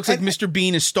guy who looks like Mr.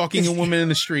 Bean is stalking a woman in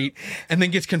the street and then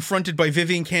gets confronted by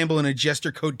Vivian Campbell in a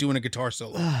jester coat doing a guitar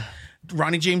solo.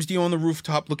 Ronnie James Dio on the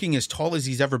rooftop looking as tall as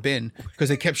he's ever been because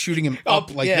they kept shooting him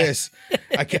up like this.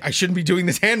 I shouldn't be doing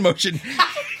this hand motion.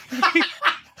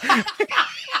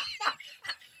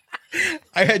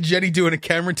 I had Jenny doing a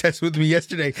camera test with me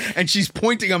yesterday and she's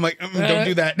pointing. I'm like, don't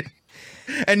do that.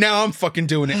 And now I'm fucking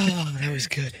doing it. Oh, that was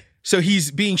good. So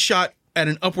he's being shot at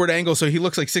an upward angle, so he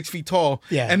looks like 6 feet tall.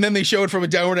 Yeah. And then they show it from a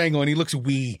downward angle, and he looks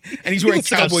wee. And he's wearing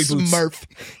cowboy like a boots. Smurf.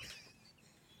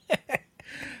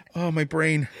 Oh, my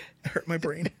brain. It hurt my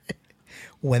brain.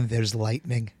 When there's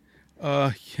lightning.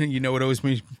 You know what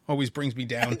always brings me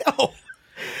down. No.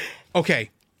 Okay.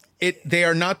 They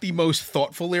are not the most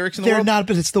thoughtful lyrics in the They're world. not,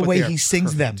 but it's the way they are he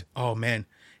sings them. perfect. Oh, man.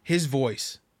 His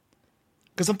voice.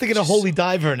 Because I'm thinking of Holy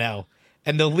Diver now.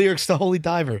 And the lyrics to Holy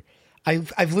Diver.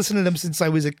 I've listened to them since I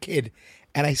was a kid,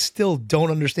 and I still don't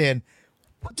understand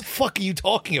what the fuck are you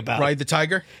talking about. Ride the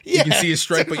Tiger? Yeah. You can see his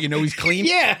stripe, but you know he's clean?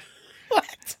 Yeah.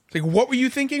 What? Like, what were you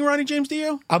thinking, Ronnie James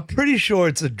Dio? I'm pretty sure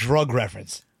it's a drug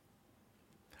reference.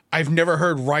 I've never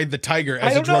heard Ride the Tiger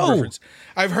as a drug reference.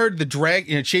 I've heard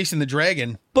the Chasing the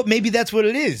Dragon. But maybe that's what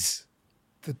it is.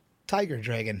 The tiger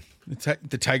dragon.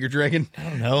 The Tiger Dragon? I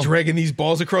don't know. Dragging these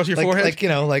balls across your forehead?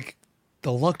 Like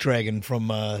the luck dragon from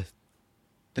The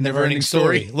Never-Ending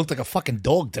Story. It looked like a fucking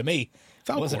dog to me.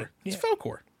 Falcor. Yeah. It's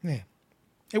Falcor. Yeah.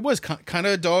 It was kind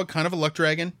of a dog, kind of a luck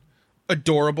dragon.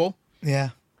 Adorable. Yeah.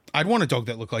 I'd want a dog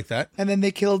that looked like that. And then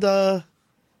they killed Artax.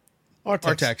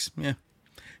 Artax, yeah.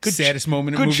 Saddest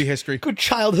moment in movie history. Good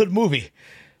childhood movie.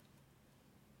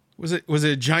 Was it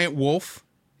a giant wolf?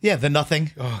 Yeah, the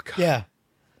Nothing. Oh, God. Yeah.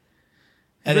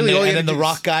 And Really, all you then, had to the do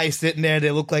rock is- guy sitting there,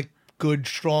 they look like good,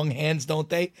 strong hands, don't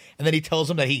they? And then he tells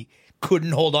them that he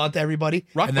couldn't hold on to everybody.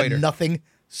 Rock and then biter. Nothing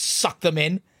sucked them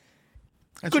in.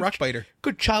 That's Rockbiter.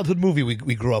 Good childhood movie we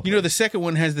grew up You know, with. the second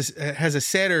one has a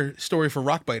sadder story for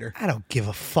Rockbiter. I don't give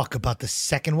a fuck about the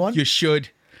second one. You should.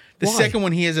 The Why? second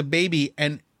one, he has a baby,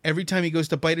 and every time he goes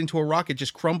to bite into a rock, it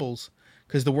just crumbles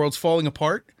because the world's falling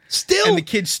apart. Still? And the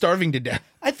kid's starving to death.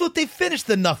 I thought they finished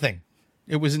the Nothing.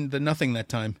 It wasn't the Nothing that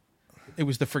time. It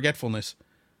was the forgetfulness.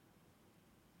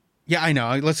 Yeah, I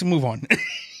know. Let's move on.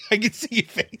 I can see your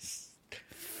face.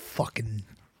 Fucking.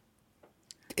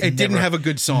 It didn't have a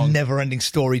good song. Never-Ending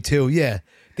Story, too. Yeah.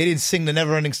 They didn't sing the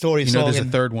Never-Ending Story You song. know, there's a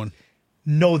and- third one.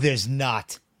 No, there's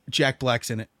not. Jack Black's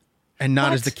in it. And not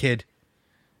What? as the kid.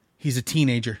 He's a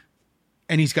teenager.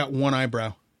 And he's got one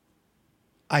eyebrow.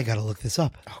 I gotta look this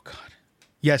up. Oh, God.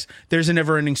 Yes, there's a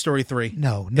Never-Ending Story 3.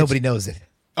 No, nobody knows it.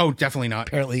 Oh, definitely not.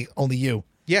 Apparently, only you.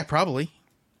 Yeah, probably.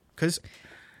 Because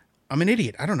I'm an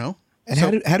idiot. I don't know. And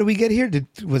So- how do we get here?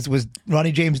 Was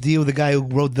Ronnie James Dio the guy who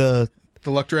rode the The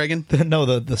Luck Dragon?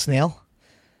 the snail?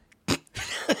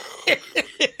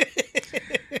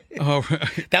 Oh,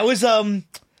 That was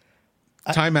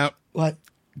time out. what?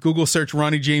 Google search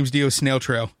Ronnie James Dio snail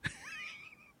trail.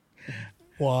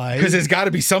 Why? Because there's got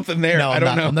to be something there. no, I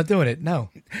don't know. I'm not doing it. No,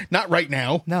 Not right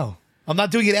now. no, I'm not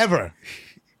doing it ever.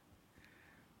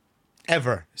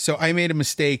 Ever. So I made a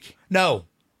mistake No.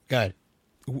 Good.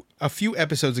 a few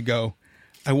episodes ago.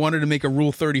 I wanted to make a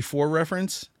Rule 34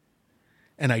 reference,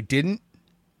 and I didn't.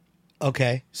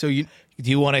 Okay. So you Do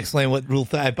you want to explain what rule?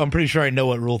 I'm pretty sure I know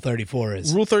what Rule 34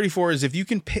 is. Rule 34 is if you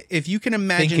can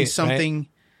imagine Think it, something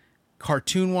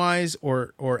cartoon wise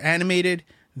or animated,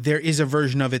 there is a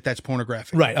version of it that's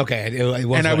pornographic. Right. Okay.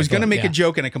 And I was going to make a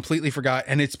joke and I completely forgot.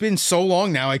 And it's been so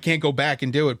long now, I can't go back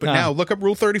and do it. But now look up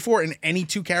Rule 34 and any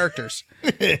two characters.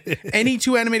 Any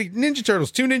two animated Ninja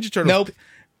Turtles, two Ninja Turtles. Nope.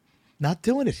 Not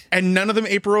doing it. And none of them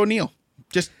April O'Neil.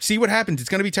 Just see what happens. It's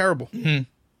going to be terrible. Mm-hmm.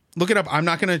 Look it up. I'm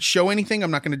not going to show anything.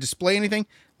 I'm not going to display anything.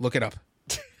 Look it up.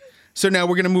 So now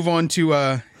we're going to move on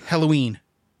to Halloween.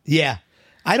 Yeah.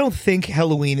 I don't think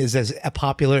Halloween is as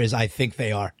popular as I think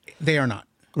they are. They are not.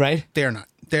 Right? They are not.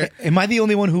 They're Am I the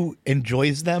only one who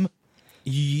enjoys them?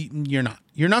 you're not.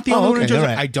 You're not the Oh, only one who okay, enjoys all it.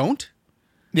 right. I don't.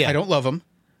 Yeah. I don't love them.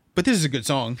 But this is a good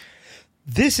song.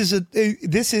 This is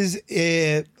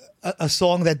a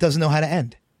song that doesn't know how to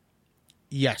end.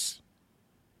 Yes.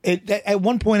 At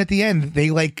one point at the end,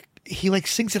 he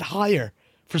sings it higher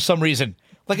for some reason.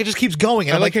 Like it just keeps going.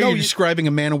 And I I'm like how no, you're describing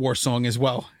a Manowar song as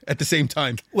well at the same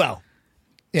time. well,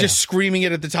 yeah. Just screaming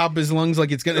it at the top of his lungs like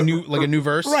it's got a new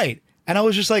verse. Right. And I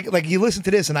was just like you listen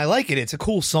to this and I like it. It's a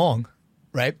cool song,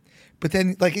 right? But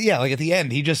then like at the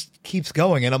end, he just keeps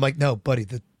going. And I'm like, no, buddy,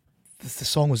 the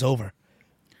song was over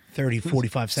 30,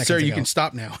 45 seconds Sir, ago. you can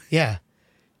stop now. Yeah.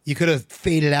 You could have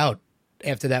faded out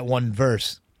after that one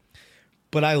verse.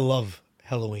 But I love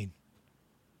Halloween.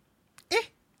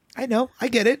 I know. I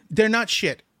get it. They're not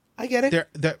shit. I get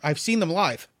it. I've seen them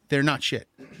live. They're not shit.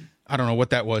 I don't know what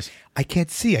that was. I can't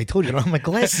see. I told you I don't have my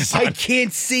glasses on. I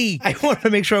can't see. I wanted to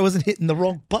make sure I wasn't hitting the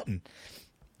wrong button.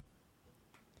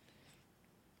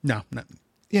 No, not.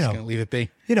 You Just know, gonna leave it be.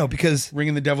 Because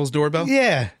Ringing the devil's doorbell.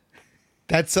 yeah,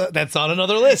 that's on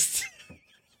another list.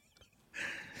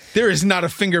 There is not a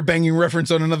finger banging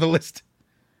reference on another list.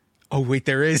 Oh wait,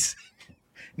 there is.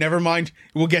 Never mind.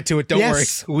 We'll get to it. Don't worry.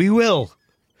 Yes, we will.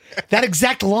 That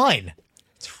exact line.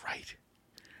 That's right.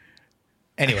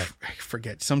 Anyway, I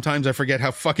forget. Sometimes I forget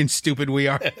how fucking stupid we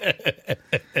are.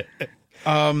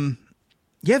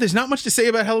 Yeah, there's not much to say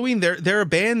about Halloween. They're a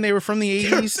band. They were from the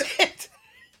 80s.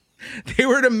 They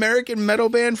were an American metal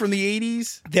band from the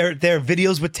 80s. their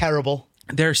videos were terrible.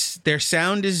 Their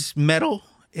sound is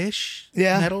metal-ish.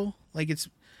 Yeah. Metal. Like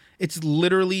it's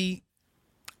literally,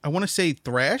 I want to say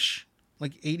thrash,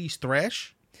 like 80s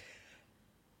thrash.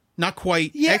 Not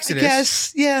quite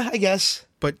Exodus. I guess.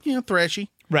 But, thrashy.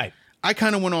 Right. I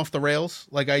kind of went off the rails.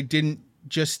 Like I didn't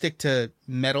just stick to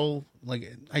metal.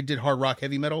 Like I did hard rock,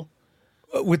 heavy metal.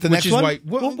 With the Which next is one, why-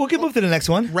 we'll get move to the next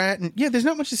one. Rat and there's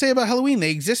not much to say about Halloween.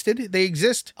 They existed. They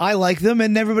exist. I like them,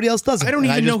 and everybody else doesn't. I don't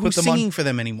And even just know who's put them on- singing for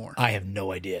them anymore. I have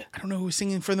no idea. I don't know who was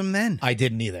singing for them then. I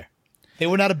didn't either. They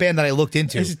were not a band that I looked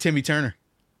into. This is Timmy Turner.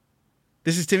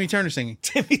 This is Timmy Turner singing.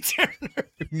 Timmy Turner.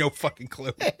 No fucking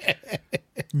clue.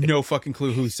 No fucking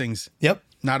clue who sings. Yep.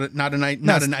 Not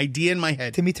an idea in my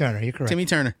head. Timmy Turner. You're correct. Timmy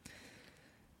Turner.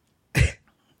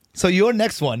 So your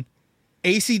next one.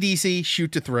 AC/DC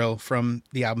Shoot to Thrill from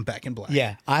the album Back in Black.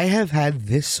 Yeah. I have had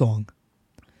this song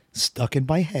stuck in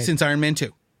my head. Since Iron Man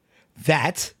 2.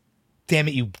 That, damn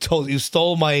it, you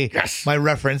stole my my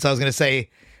reference. I was going to say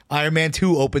Iron Man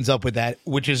 2 opens up with that,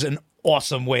 which is an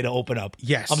awesome way to open up.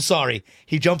 Yes. I'm sorry.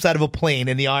 He jumps out of a plane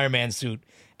in the Iron Man suit,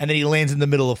 and then he lands in the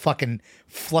middle of fucking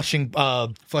Flushing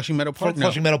Meadow Park? No.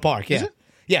 Flushing Meadow Park. Yeah. Is it?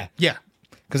 Yeah. Yeah.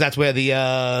 Because that's where the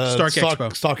Stark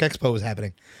Expo. Stark Expo was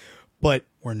happening. But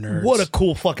We're nerds. what a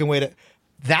cool fucking way to...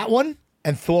 That one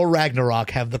and Thor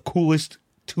Ragnarok have the coolest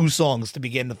two songs to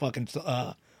begin the fucking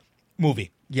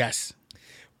movie. Yes.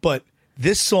 But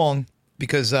this song,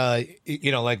 because,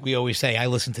 like we always say, I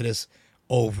listen to this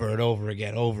over and over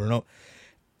again, over and over.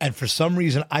 And for some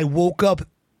reason, I woke up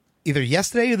either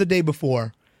yesterday or the day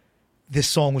before, this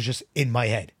song was just in my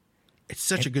head. It's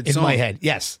such a good in song. my head,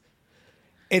 yes.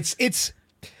 It's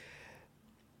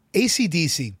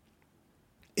AC/DC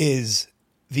is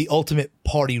the ultimate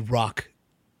party rock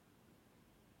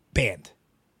band.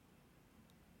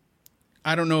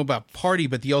 I don't know about party,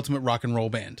 but the ultimate rock and roll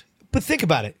band. But think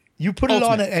about it. You put it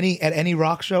on at any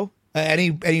rock show,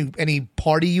 any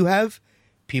party you have,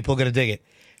 people are gonna dig it.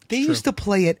 They used to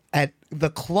play it at the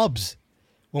clubs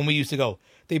when we used to go.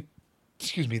 They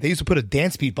used to put a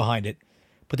dance beat behind it,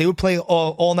 but they would play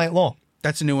all night long.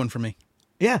 That's a new one for me.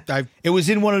 Yeah. It was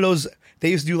in one of those,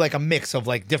 they used to do like a mix of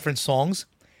like different songs,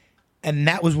 and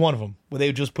that was one of them, where they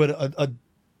would just put a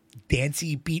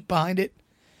dancey beat behind it.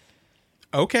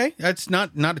 Okay, that's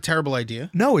not a terrible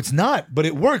idea. No, it's not, but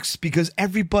it works because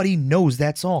everybody knows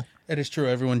that song. That is true.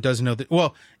 Everyone does know that.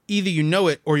 Well, either you know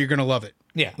it or you're going to love it.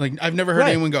 Yeah. Like, I've never heard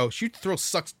Right. anyone go, Shoot to Thrill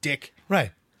sucks dick.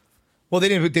 Right. Well, they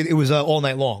didn't, it was all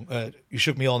night long. You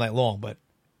shook me all night long, but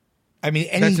I mean,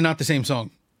 That's not the same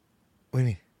song. What do you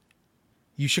mean?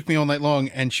 You Shook Me All Night Long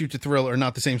and Shoot to Thrill are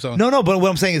not the same song. No, but what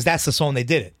I'm saying is that's the song they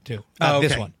did it to. Not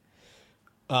this okay. one.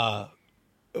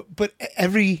 But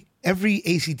every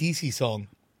AC/DC song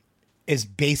is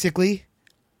basically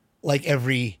like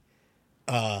every,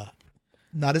 not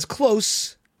as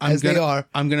close as they are.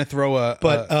 I'm gonna throw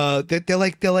But they're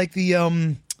like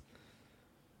the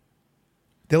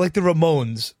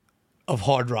Ramones of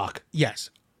hard rock. yes,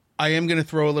 I am gonna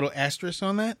throw a little asterisk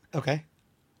on that. Okay.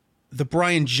 The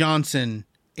Brian Johnson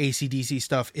AC/DC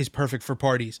stuff is perfect for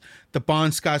parties. The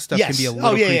Bon Scott stuff can be a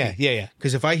little creepy. Yeah.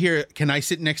 Because if I hear, "Can I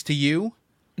sit next to you?"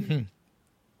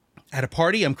 At a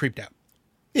party, I'm creeped out.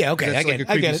 Yeah, okay, That's I like get a it.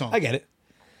 creepy I get song. it. I get it.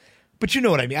 But you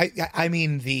know what I mean. I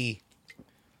mean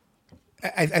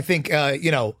I think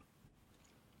the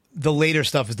later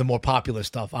stuff is the more popular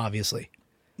stuff, obviously.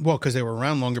 Well, because they were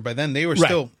around longer by then. They were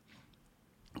Right.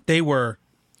 they were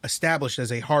established as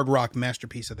a hard rock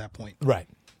masterpiece at that point. Right.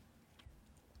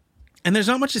 And there's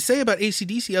not much to say about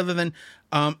AC/DC other than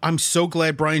I'm so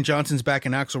glad Brian Johnson's back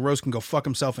and Axl Rose can go fuck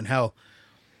himself in hell.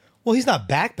 Well, he's not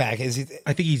back, is he?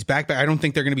 I think he's back. I don't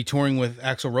think they're going to be touring with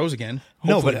Axl Rose again.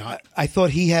 No, Hopefully but not. I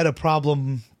thought he had a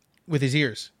problem With his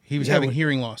ears. He was having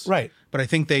hearing loss. Right. But I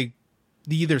think they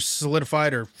either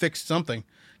solidified or fixed something.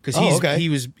 Because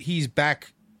he's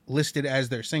back listed as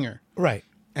their singer. Right.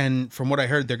 And from what I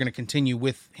heard, they're going to continue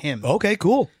with him. Okay,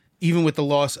 cool. Even with the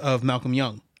loss of Malcolm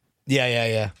Young.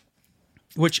 Yeah.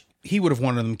 Which he would have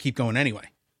wanted them to keep going anyway.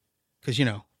 Because,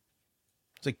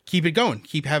 it's like, keep it going.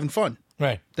 Keep having fun.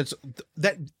 Right.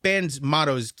 That band's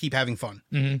motto is keep having fun.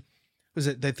 Mm-hmm. Was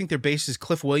it? I think their bassist is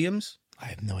Cliff Williams. I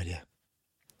have no idea.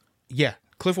 Yeah,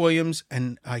 Cliff Williams,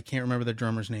 and I can't remember the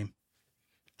drummer's name.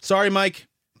 Sorry, Mike.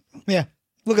 Yeah,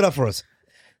 look it up for us.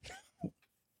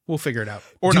 We'll figure it out.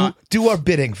 Or not. Do our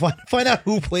bidding. Find out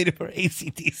who played it for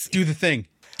AC/DC. Do the thing.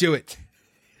 Do it.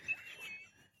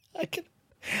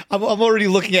 I'm already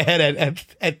looking ahead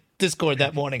at Discord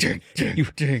that morning. You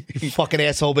fucking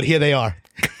asshole, but here they are.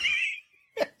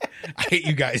 I hate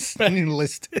you guys. I need a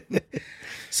list.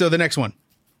 So the next one.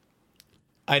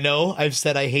 I know I've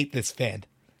said I hate this band.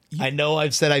 I know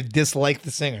I've said I dislike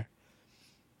the singer.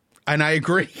 And I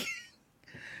agree.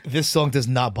 This song does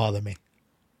not bother me.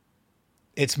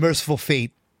 It's Merciful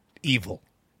Fate, Evil.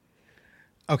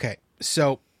 Okay,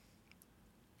 so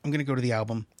I'm going to go to the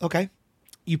album. Okay.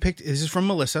 You picked, this is from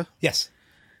Melissa. Yes.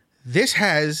 This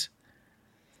has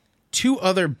 2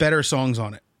 other better songs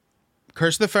on it.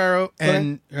 Curse of the Pharaoh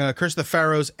and Curse of the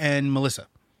Pharaohs and Melissa.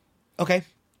 Okay.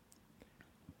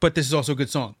 But this is also a good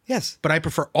song. Yes. But I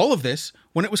prefer all of this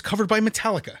when it was covered by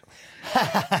Metallica.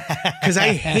 Because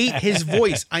I hate his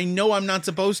voice. I know I'm not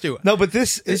supposed to. No, but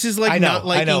this is like not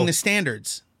liking the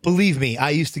standards. Believe me, I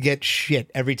used to get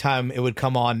shit every time it would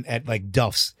come on at like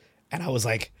Duff's. And I was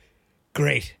like,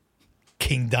 great.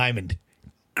 King Diamond.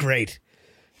 Great.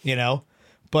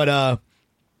 But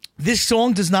this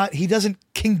song he doesn't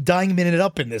King Diamond it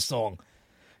up in this song.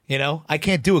 I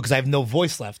can't do it because I have no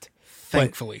voice left.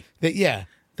 Thankfully. Yeah.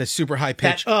 The super high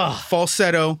pitch.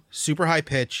 Falsetto, super high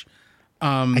pitch.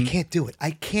 I can't do it.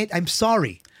 I'm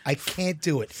sorry. I can't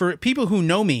do it. For people who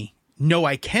know me, know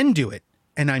I can do it,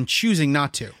 and I'm choosing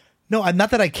not to. No, I'm not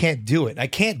that I can't do it. I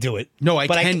can't do it. No, I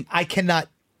can. I cannot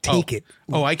take it.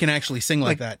 Oh, I can actually sing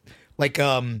like that. Like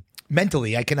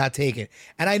mentally, I cannot take it.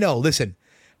 And I know, listen,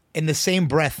 in the same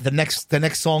breath, the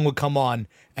next song would come on,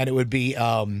 and it would be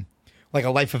like a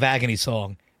Life of Agony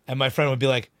song. And my friend would be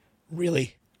like,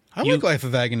 really? I like Life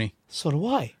of Agony. So do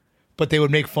I. But they would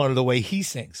make fun of the way he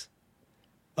sings.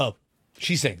 Oh,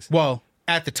 she sings. Well,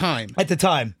 at the time.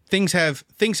 Things have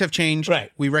changed.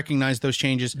 Right. We recognize those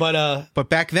changes. But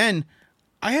back then,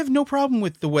 I have no problem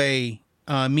with the way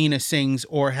Mina sings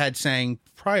or had sang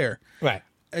prior. Right.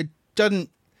 It doesn't.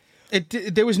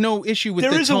 There was no issue with.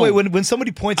 There is a way when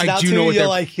somebody points it out to you, you're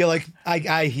like,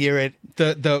 I hear it.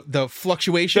 The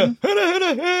fluctuation.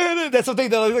 That's something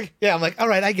that I'm like, yeah, I'm like, all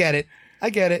right, I get it.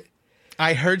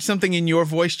 I heard something in your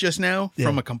voice just now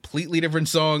from a completely different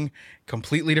song,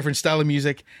 completely different style of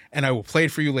music, and I will play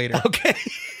it for you later. Okay.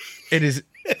 It is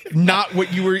not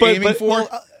what you were aiming for.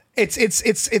 Well, it's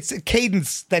a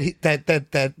cadence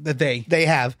that they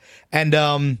have, and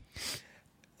and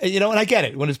I get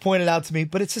it when it's pointed out to me.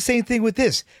 But it's the same thing with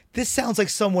this. This sounds like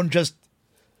someone just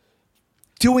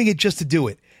doing it just to do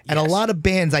it, and a lot of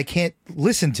bands I can't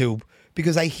listen to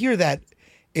because I hear that,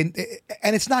 and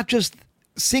it's not just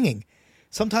singing.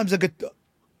 Sometimes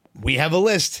we have a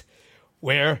list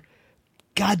where,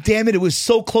 God damn it was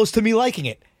so close to me liking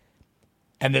it.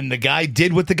 And then the guy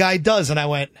did what the guy does. And I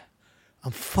went,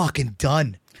 I'm fucking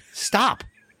done. Stop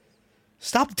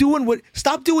doing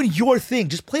your thing.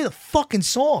 Just play the fucking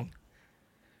song.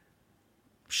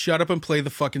 Shut up and play the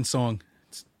fucking song.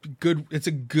 It's good. It's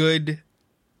a good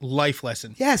life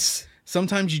lesson. Yes.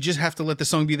 Sometimes you just have to let the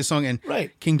song be the song. And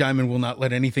right. King Diamond will not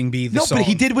let anything be the song. No, but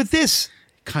he did with this.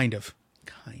 Kind of.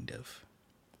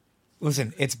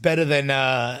 Listen, it's better than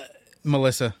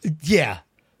Melissa. Yeah.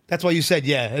 That's why you said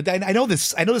yeah. I know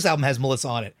this album has Melissa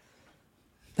on it.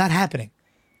 Not happening.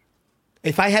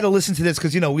 If I had to listen to this,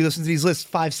 because we listen to these lists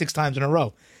 5-6 times in a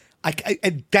row,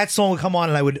 that song would come on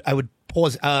and I would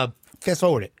pause, fast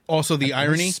forward it. Also, the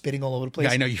irony, spitting all over the place.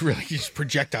 Yeah, I know you just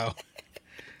projectile.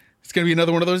 It's gonna be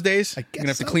another one of those days. I'm gonna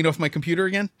have to clean off my computer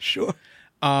again. Sure.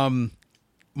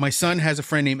 My son has a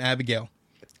friend named Abigail.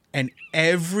 And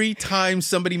every time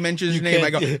somebody mentions your name, I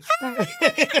go,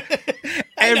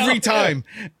 every time.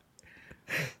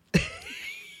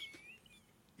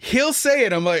 He'll say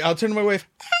it. I'm like, I'll turn to my wife.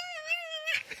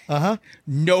 Uh-huh.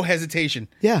 No hesitation.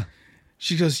 Yeah.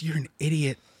 She goes, you're an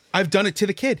idiot. I've done it to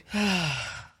the kid.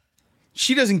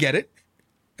 She doesn't get it.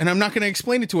 And I'm not going to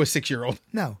explain it to a 6-year-old.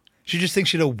 No. She just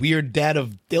thinks she's a weird dad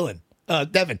of Devin.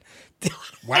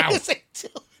 Wow.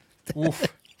 Oof.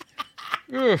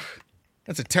 Ugh.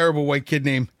 That's a terrible white kid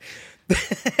name.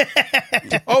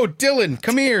 Oh, Dylan,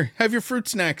 come here. Have your fruit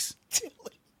snacks.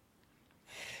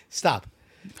 Stop.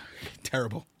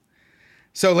 Terrible.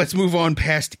 So let's move on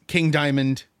past King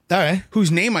Diamond. All right.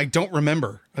 Whose name I don't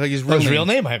remember. Like his real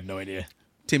name? I have no idea.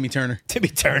 Timmy Turner. Timmy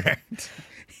Turner.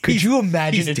 Could you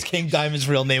imagine if King Diamond's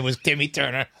real name was Timmy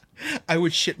Turner? I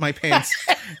would shit my pants.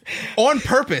 On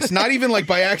purpose. Not even like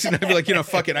by accident. I'd be like,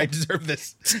 fuck it. I deserve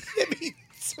this. Timmy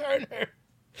Turner.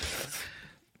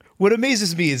 What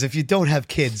amazes me is if you don't have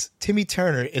kids, Timmy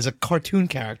Turner is a cartoon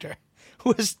character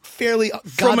who is Fairly Odd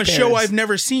From a Parents. show I've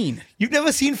never seen. You've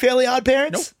never seen Fairly Odd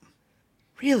Parents? Nope.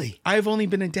 Really? I've only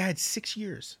been a dad 6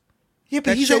 years. Yeah, but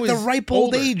That he's show at the is ripe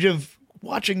old older. age of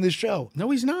watching this show.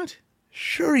 No, he's not.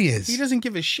 Sure he is. He doesn't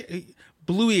give a shit.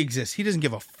 Bluey exists. He doesn't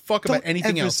give a fuck about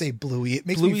anything ever else. say Bluey. It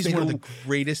makes Bluey's me think one of the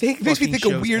greatest. It makes me fucking think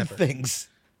of shows weird ever. things.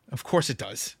 Of course it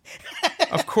does.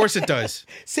 Of course it does.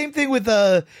 Same thing with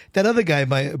that other guy,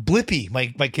 my Blippy. My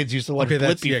kids used to watch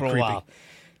Blippy for a creepy. while.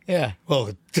 Yeah.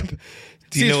 Well, do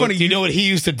See, you it's know? funny, Do you know what he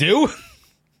used to do?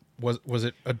 Was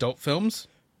it adult films?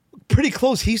 Pretty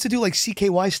close. He used to do like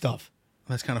CKY stuff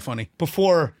That's kind of funny.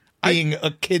 before being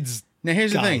a kid's. Now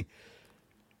here's guy. the thing.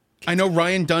 I know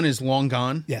Ryan Dunn is long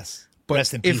gone. Yes. But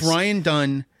Rest in peace. if Ryan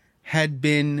Dunn had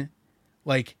been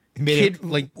like Made kid, it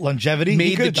like longevity, he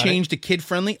made could the have done change to kid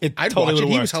friendly, It I'd totally watch it. would've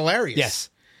He was worked. hilarious. Yes.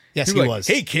 Yes, He'd he be like, was.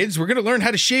 Hey kids, we're gonna learn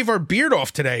how to shave our beard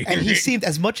off today. And he seemed,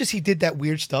 as much as he did that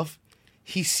weird stuff,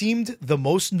 he seemed the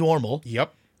most normal.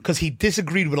 Yep. Because he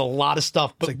disagreed with a lot of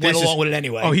stuff, but Like, went this along is- with it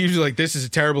anyway. Oh, he was like, "This is a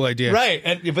terrible idea." Right.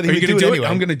 But he Are would you gonna do it do anyway.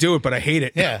 I'm gonna do it, but I hate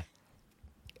it. Yeah.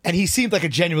 And he seemed like a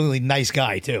genuinely nice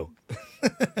guy, too.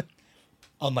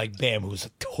 Unlike Bam, who's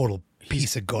a total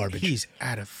piece of garbage. He's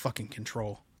out of fucking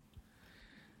control.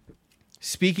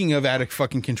 Speaking of out of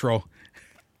fucking control,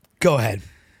 Go ahead.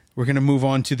 we're gonna move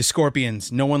on to the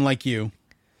Scorpions. No One Like You.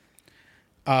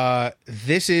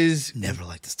 This is Never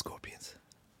liked the Scorpions.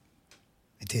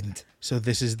 I didn't. so.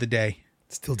 This is the day.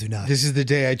 Still do not. This is the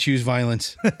day I choose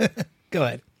violence. Go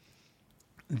ahead.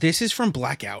 This is from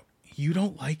Blackout. You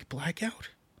don't like Blackout?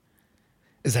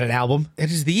 Is that an album? It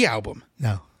is the album.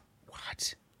 No.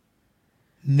 What?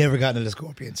 Never gotten into the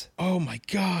Scorpions. Oh my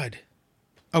god.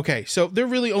 Okay, so there are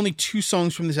really only 2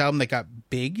 songs from this album that got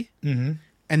big, and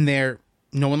they're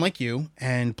No One Like You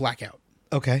and Blackout.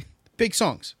 Okay. Big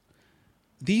songs.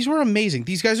 These were amazing.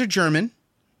 These guys are German,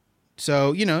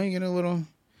 so you get a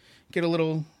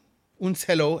little uns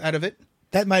hello out of it.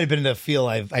 That might have been a feel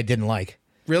I didn't like.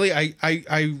 Really,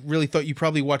 I really thought you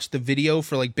probably watched the video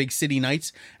for like Big City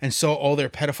Nights and saw all their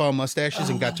pedophile mustaches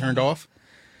and got turned off.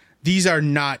 These are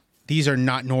not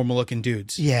normal looking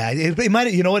dudes. Yeah, it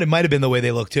might. You know what? It might have been the way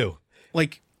they look too.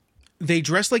 Like they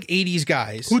dress like 80s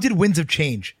guys. Who did Winds of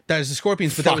Change? That is the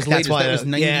Scorpions, but Fuck, that was that's later. why That was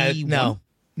 91. Yeah,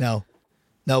 no,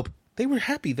 nope. They were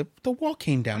happy. The wall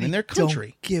came down in their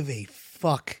country. Don't give a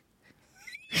fuck.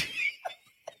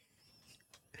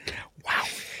 Wow.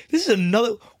 This is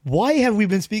another. Why have we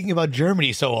been speaking about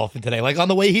Germany so often today? Like on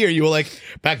the way here, you were like,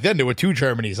 back then there were 2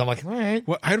 Germanys. I'm like, all right.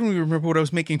 Well, I don't even remember what I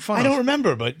was making fun I of. don't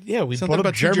remember, but yeah, we Something brought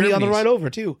up about 2 Germany on the Germanys. ride over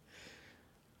too.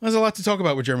 There's a lot to talk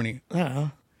about with Germany. I don't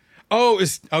know. Oh,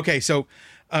 okay. So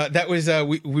that was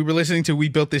we were listening to "We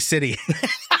Built This City,"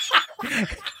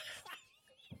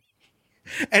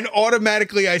 and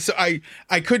automatically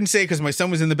I couldn't say because my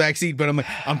son was in the back seat, but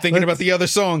I'm thinking about the other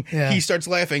song. Yeah. He starts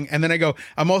laughing, and then I go,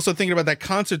 I'm also thinking about that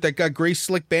concert that got Grace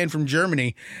Slick banned from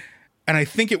Germany, and I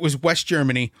think it was West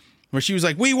Germany. Where she was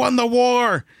like, "We won the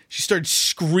war!" She started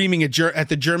screaming at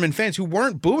the German fans who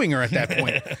weren't booing her at that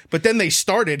point, but then they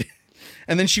started,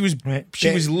 and then she was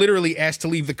literally asked to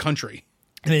leave the country.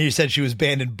 And then you said she was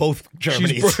banned in both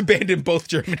Germanys. She was banned in both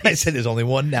Germany. I said there's only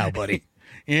one now, buddy.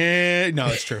 Yeah, no,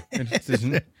 it's true.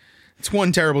 It's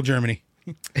one terrible Germany.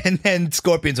 And then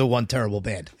Scorpions are one terrible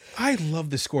band. I love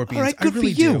the Scorpions. All right, good I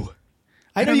really for you. do.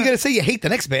 I know don't you're know- going to say you hate the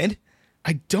next band.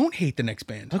 I don't hate the next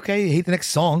band. Okay, you hate the next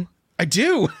song. I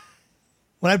do.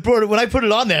 When I put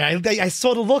it on there, I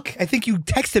saw the look. I think you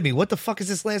texted me. What the fuck is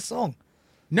this last song?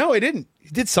 No, I didn't.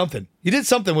 You did something. You did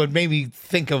something that made me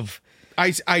think of.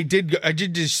 I did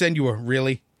just send you a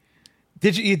really.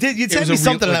 Did you? You did. You It sent was me a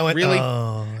something, real, and I went, really,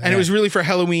 oh, and it was really for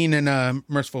Halloween and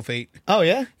Merciful Fate. oh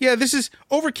yeah. Yeah, this is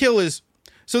Overkill is.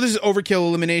 So this is Overkill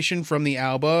Elimination from the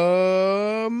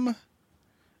album.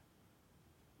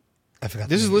 I forgot.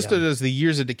 This the is name of the listed album. as the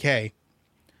Years of Decay,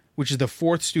 which is the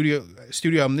 4th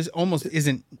studio album. This almost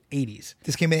isn't 80s.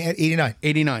 This came in at 89.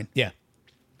 89. Yeah.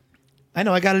 I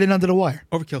know. I got it in under the wire.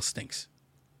 Overkill stinks.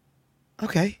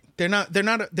 Okay. They're not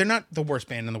the worst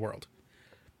band in the world.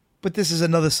 But this is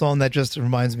another song that just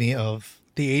reminds me of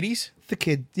The 80s? The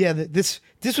kid. Yeah, this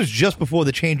was just before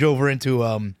the changeover into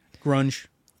Grunge.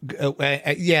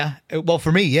 Yeah. Well,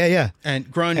 for me, yeah.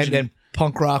 And grunge. And then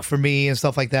punk rock for me and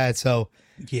stuff like that. So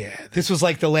yeah. This was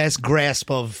like the last grasp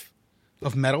of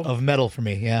metal? Of metal for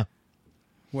me, yeah.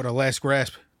 What a last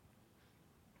grasp.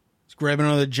 It's grabbing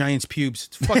onto the giant's pubes.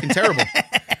 It's fucking terrible.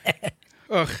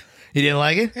 Ugh. You didn't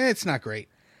like it? It's not great.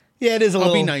 Yeah, it is a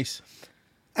little... I'll be nice.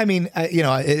 I mean,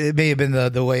 it may have been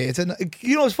the way it's...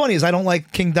 what's funny is I don't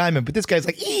like King Diamond, but this guy's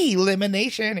like,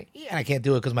 elimination. I can't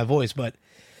do it because of my voice, but...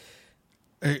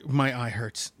 My eye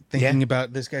hurts thinking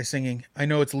about this guy singing. I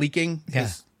know it's leaking. Yeah.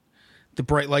 The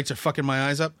bright lights are fucking my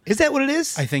eyes up. Is that what it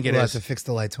is? I think we'll is. have to fix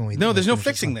the lights when we... No, there's no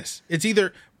fixing this. It's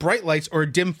either bright lights or a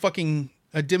dim fucking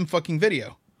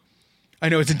video. I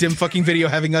know it's a dim fucking video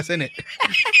having us in it.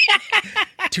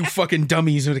 Two fucking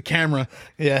dummies with a camera.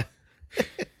 Yeah.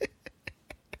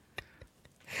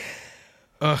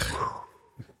 Ugh.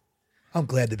 I'm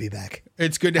glad to be back.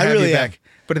 It's good to have you back.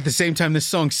 But at the same time, this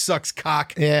song sucks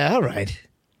cock. Yeah, all right.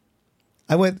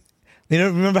 I went...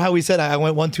 remember how we said I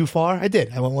went one too far? I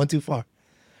did. I went one too far.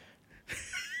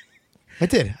 I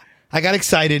did. I got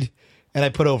excited, and I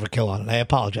put overkill on it. I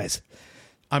apologize.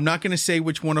 I'm not going to say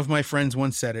which one of my friends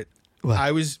once said it. What?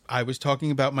 I was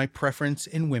talking about my preference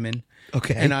in women.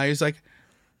 Okay. And I was like,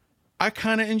 I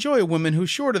kind of enjoy a woman who's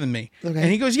shorter than me. Okay.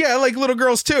 And he goes, yeah, I like little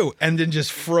girls too. And then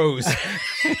just froze.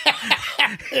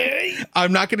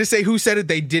 I'm not going to say who said it.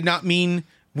 They did not mean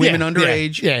women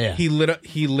underage. Yeah.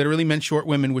 He literally meant short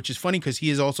women, which is funny because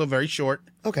he is also very short.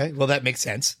 Okay, well, that makes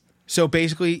sense. So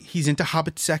basically, he's into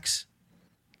hobbit sex.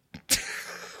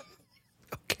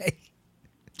 Okay.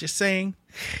 Just saying.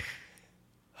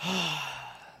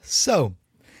 So,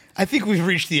 I think we've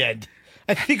reached the end.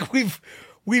 I think we've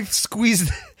squeezed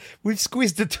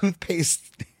the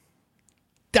toothpaste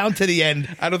down to the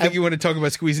end. I don't think you want to talk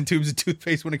about squeezing tubes of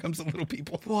toothpaste when it comes to little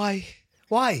people. Why?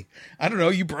 I don't know.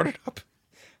 You brought it up.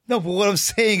 No, but what I'm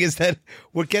saying is that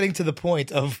we're getting to the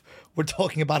point of we're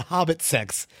talking about hobbit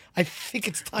sex. I think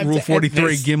it's time Rule to 43, end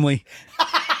this. Gimli.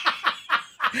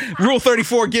 Rule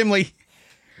 34, Gimli.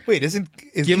 Wait, isn't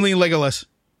Gimli and Legolas.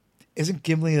 Isn't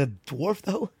Gimli a dwarf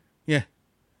though? Yeah.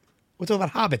 We're talking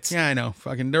about hobbits. Yeah, I know.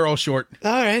 Fucking, they're all short.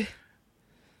 All right.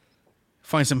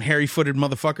 Find some hairy-footed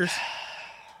motherfuckers.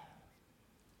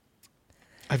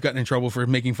 I've gotten in trouble for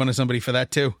making fun of somebody for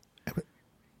that too.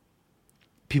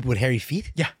 People with hairy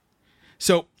feet? Yeah.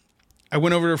 So I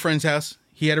went over to a friend's house.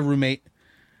 He had a roommate,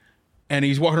 and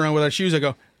he's walking around without shoes. I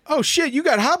go, "Oh shit, you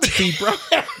got hobbit feet, bro."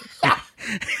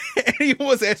 And he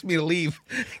almost asked me to leave.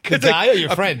 The guy or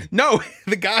your friend? No,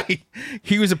 the guy.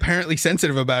 He was apparently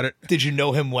sensitive about it. Did you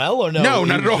know him well or no? No,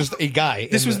 not at all. Just a guy.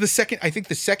 This was the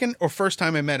second or first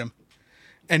time I met him.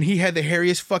 And he had the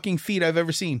hairiest fucking feet I've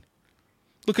ever seen.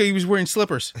 Look, he was wearing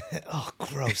slippers. Oh,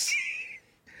 gross.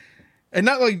 And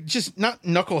not not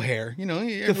knuckle hair. You know,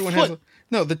 everyone has.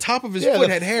 The top of his foot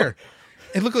had hair.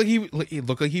 It looked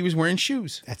like he was wearing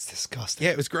shoes. That's disgusting.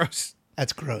 Yeah, it was gross.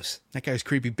 That's gross. That guy was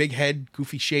creepy. Big head,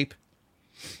 goofy shape.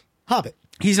 Hobbit.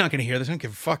 He's not going to hear this. I don't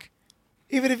give a fuck.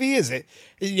 Even if he is it,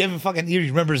 you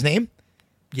remember his name?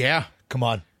 Yeah. Come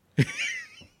on.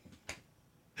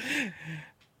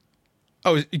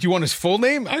 Oh, do you want his full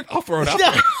name? I'll throw it out.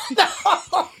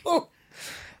 No.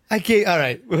 I can't. All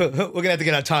right. We're going to have to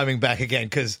get our timing back again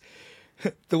because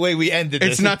the way we ended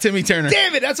this. It's not Timmy Turner.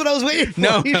 Damn it. That's what I was waiting for.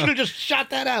 No. You should have just shot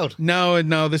that out.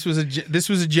 No. This was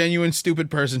a genuine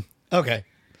stupid person. Okay.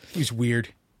 He's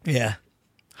weird. Yeah.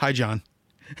 Hi, John.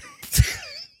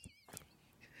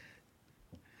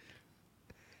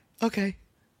 Okay.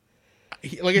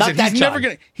 Like I Not said, that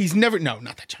John. He's never. No,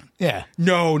 not that John. Yeah.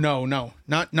 No.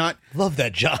 Not. Love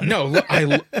that, John. No,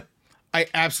 I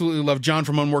absolutely love John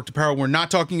from Unworked Apparel. We're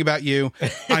not talking about you.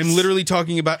 I'm literally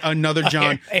talking about another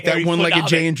John that one-legged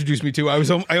Jay introduced me to.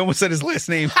 I almost said his last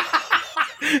name.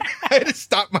 I had to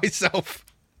stop myself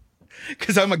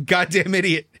because I'm a goddamn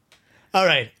idiot. All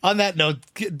right. On that note,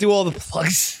 do all the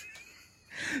plugs.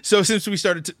 So since we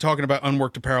started talking about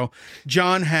Unworked Apparel,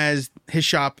 John has his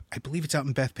shop. I believe it's out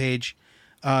in Bethpage.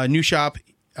 New shop.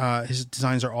 His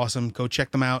designs are awesome. Go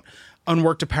check them out.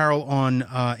 Unworked Apparel on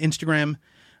Instagram.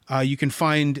 You can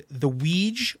find The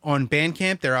Weege on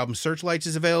Bandcamp. Their album Searchlights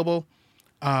is available.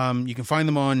 You can find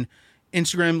them on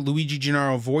Instagram. Luigi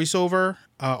Gennaro Voiceover,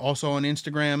 also on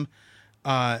Instagram.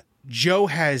 Joe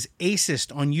has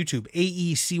Acyst on YouTube.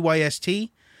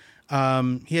 AECYST.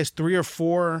 He has 3 or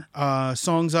 4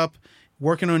 songs up,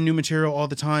 working on new material all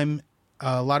the time.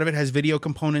 A lot of it has video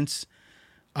components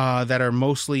that are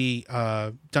mostly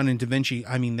done in DaVinci.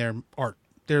 I mean, they're art.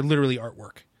 They're literally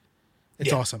artwork.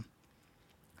 It's Yeah. awesome.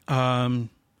 Who am I missing? John has Acyst on YouTube. AECYST. He has 3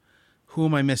 or 4 songs up, working on new material all the time. A lot of it has video components that are mostly done in DaVinci. I mean, they're art. They're literally artwork. It's awesome. Who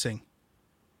am I missing?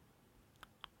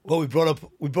 Well, we brought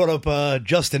up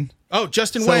Justin. Oh,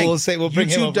 Justin So Wang. we'll bring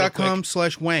him up real quick.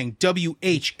 YouTube.com/Wang.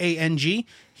 WHANG.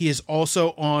 He is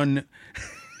also on.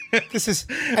 This is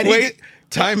Wait,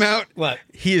 time out. What?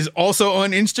 He is also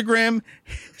on Instagram.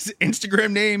 His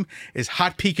Instagram name is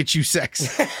Hot Pikachu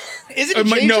Sex. Is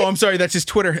it? No, I'm sorry. That's his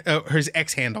Twitter, his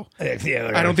X handle.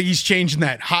 Yeah, I don't think he's changing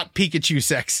that. Hot Pikachu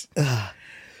Sex.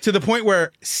 To the point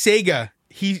where Sega,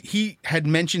 he had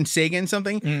mentioned Sega in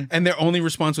something, and their only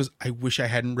response was, "I wish I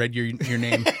hadn't read your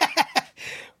name."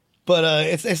 But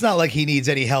it's not like he needs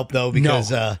any help though, because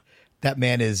that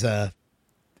man is an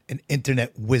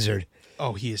internet wizard.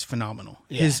 Oh, he is phenomenal.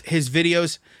 Yeah. His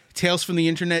videos, Tales from the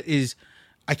Internet, is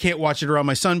I can't watch it around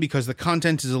my son because the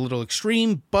content is a little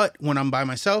extreme, but when I'm by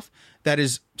myself, that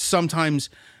is sometimes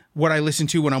what I listen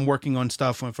to when I'm working on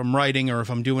stuff, if I'm writing or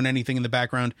if I'm doing anything in the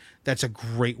background. That's a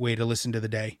great way to listen to the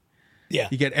day. Yeah.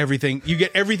 You get everything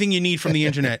you need from the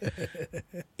internet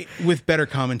with better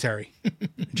commentary.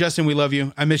 Justin, we love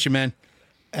you. I miss you, man.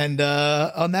 And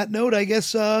on that note, I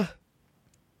guess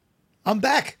I'm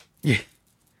back. Yeah.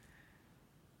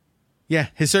 Yeah,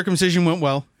 his circumcision went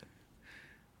well.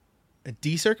 A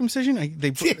decircumcision? I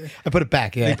put it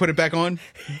back, yeah. They put it back on?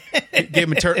 Gave him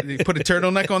they put a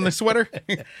turtleneck on the sweater?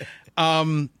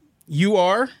 You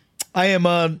are? I am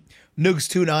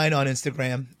Nugs29 on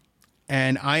Instagram.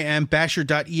 And I am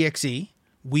Basher.exe.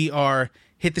 We are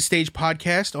Hit the Stage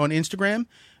Podcast on Instagram.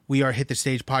 We are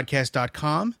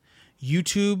hitthestagepodcast.com.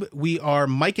 YouTube, we are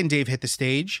Mike and Dave Hit the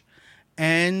Stage.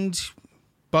 And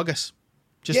bug us.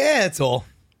 Yeah, that's all.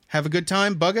 Have a good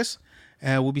time. Bug us.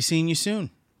 We'll be seeing you soon.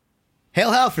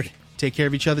 Hail Halford. Take care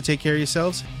of each other. Take care of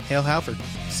yourselves. Hail Halford.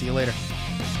 See you later.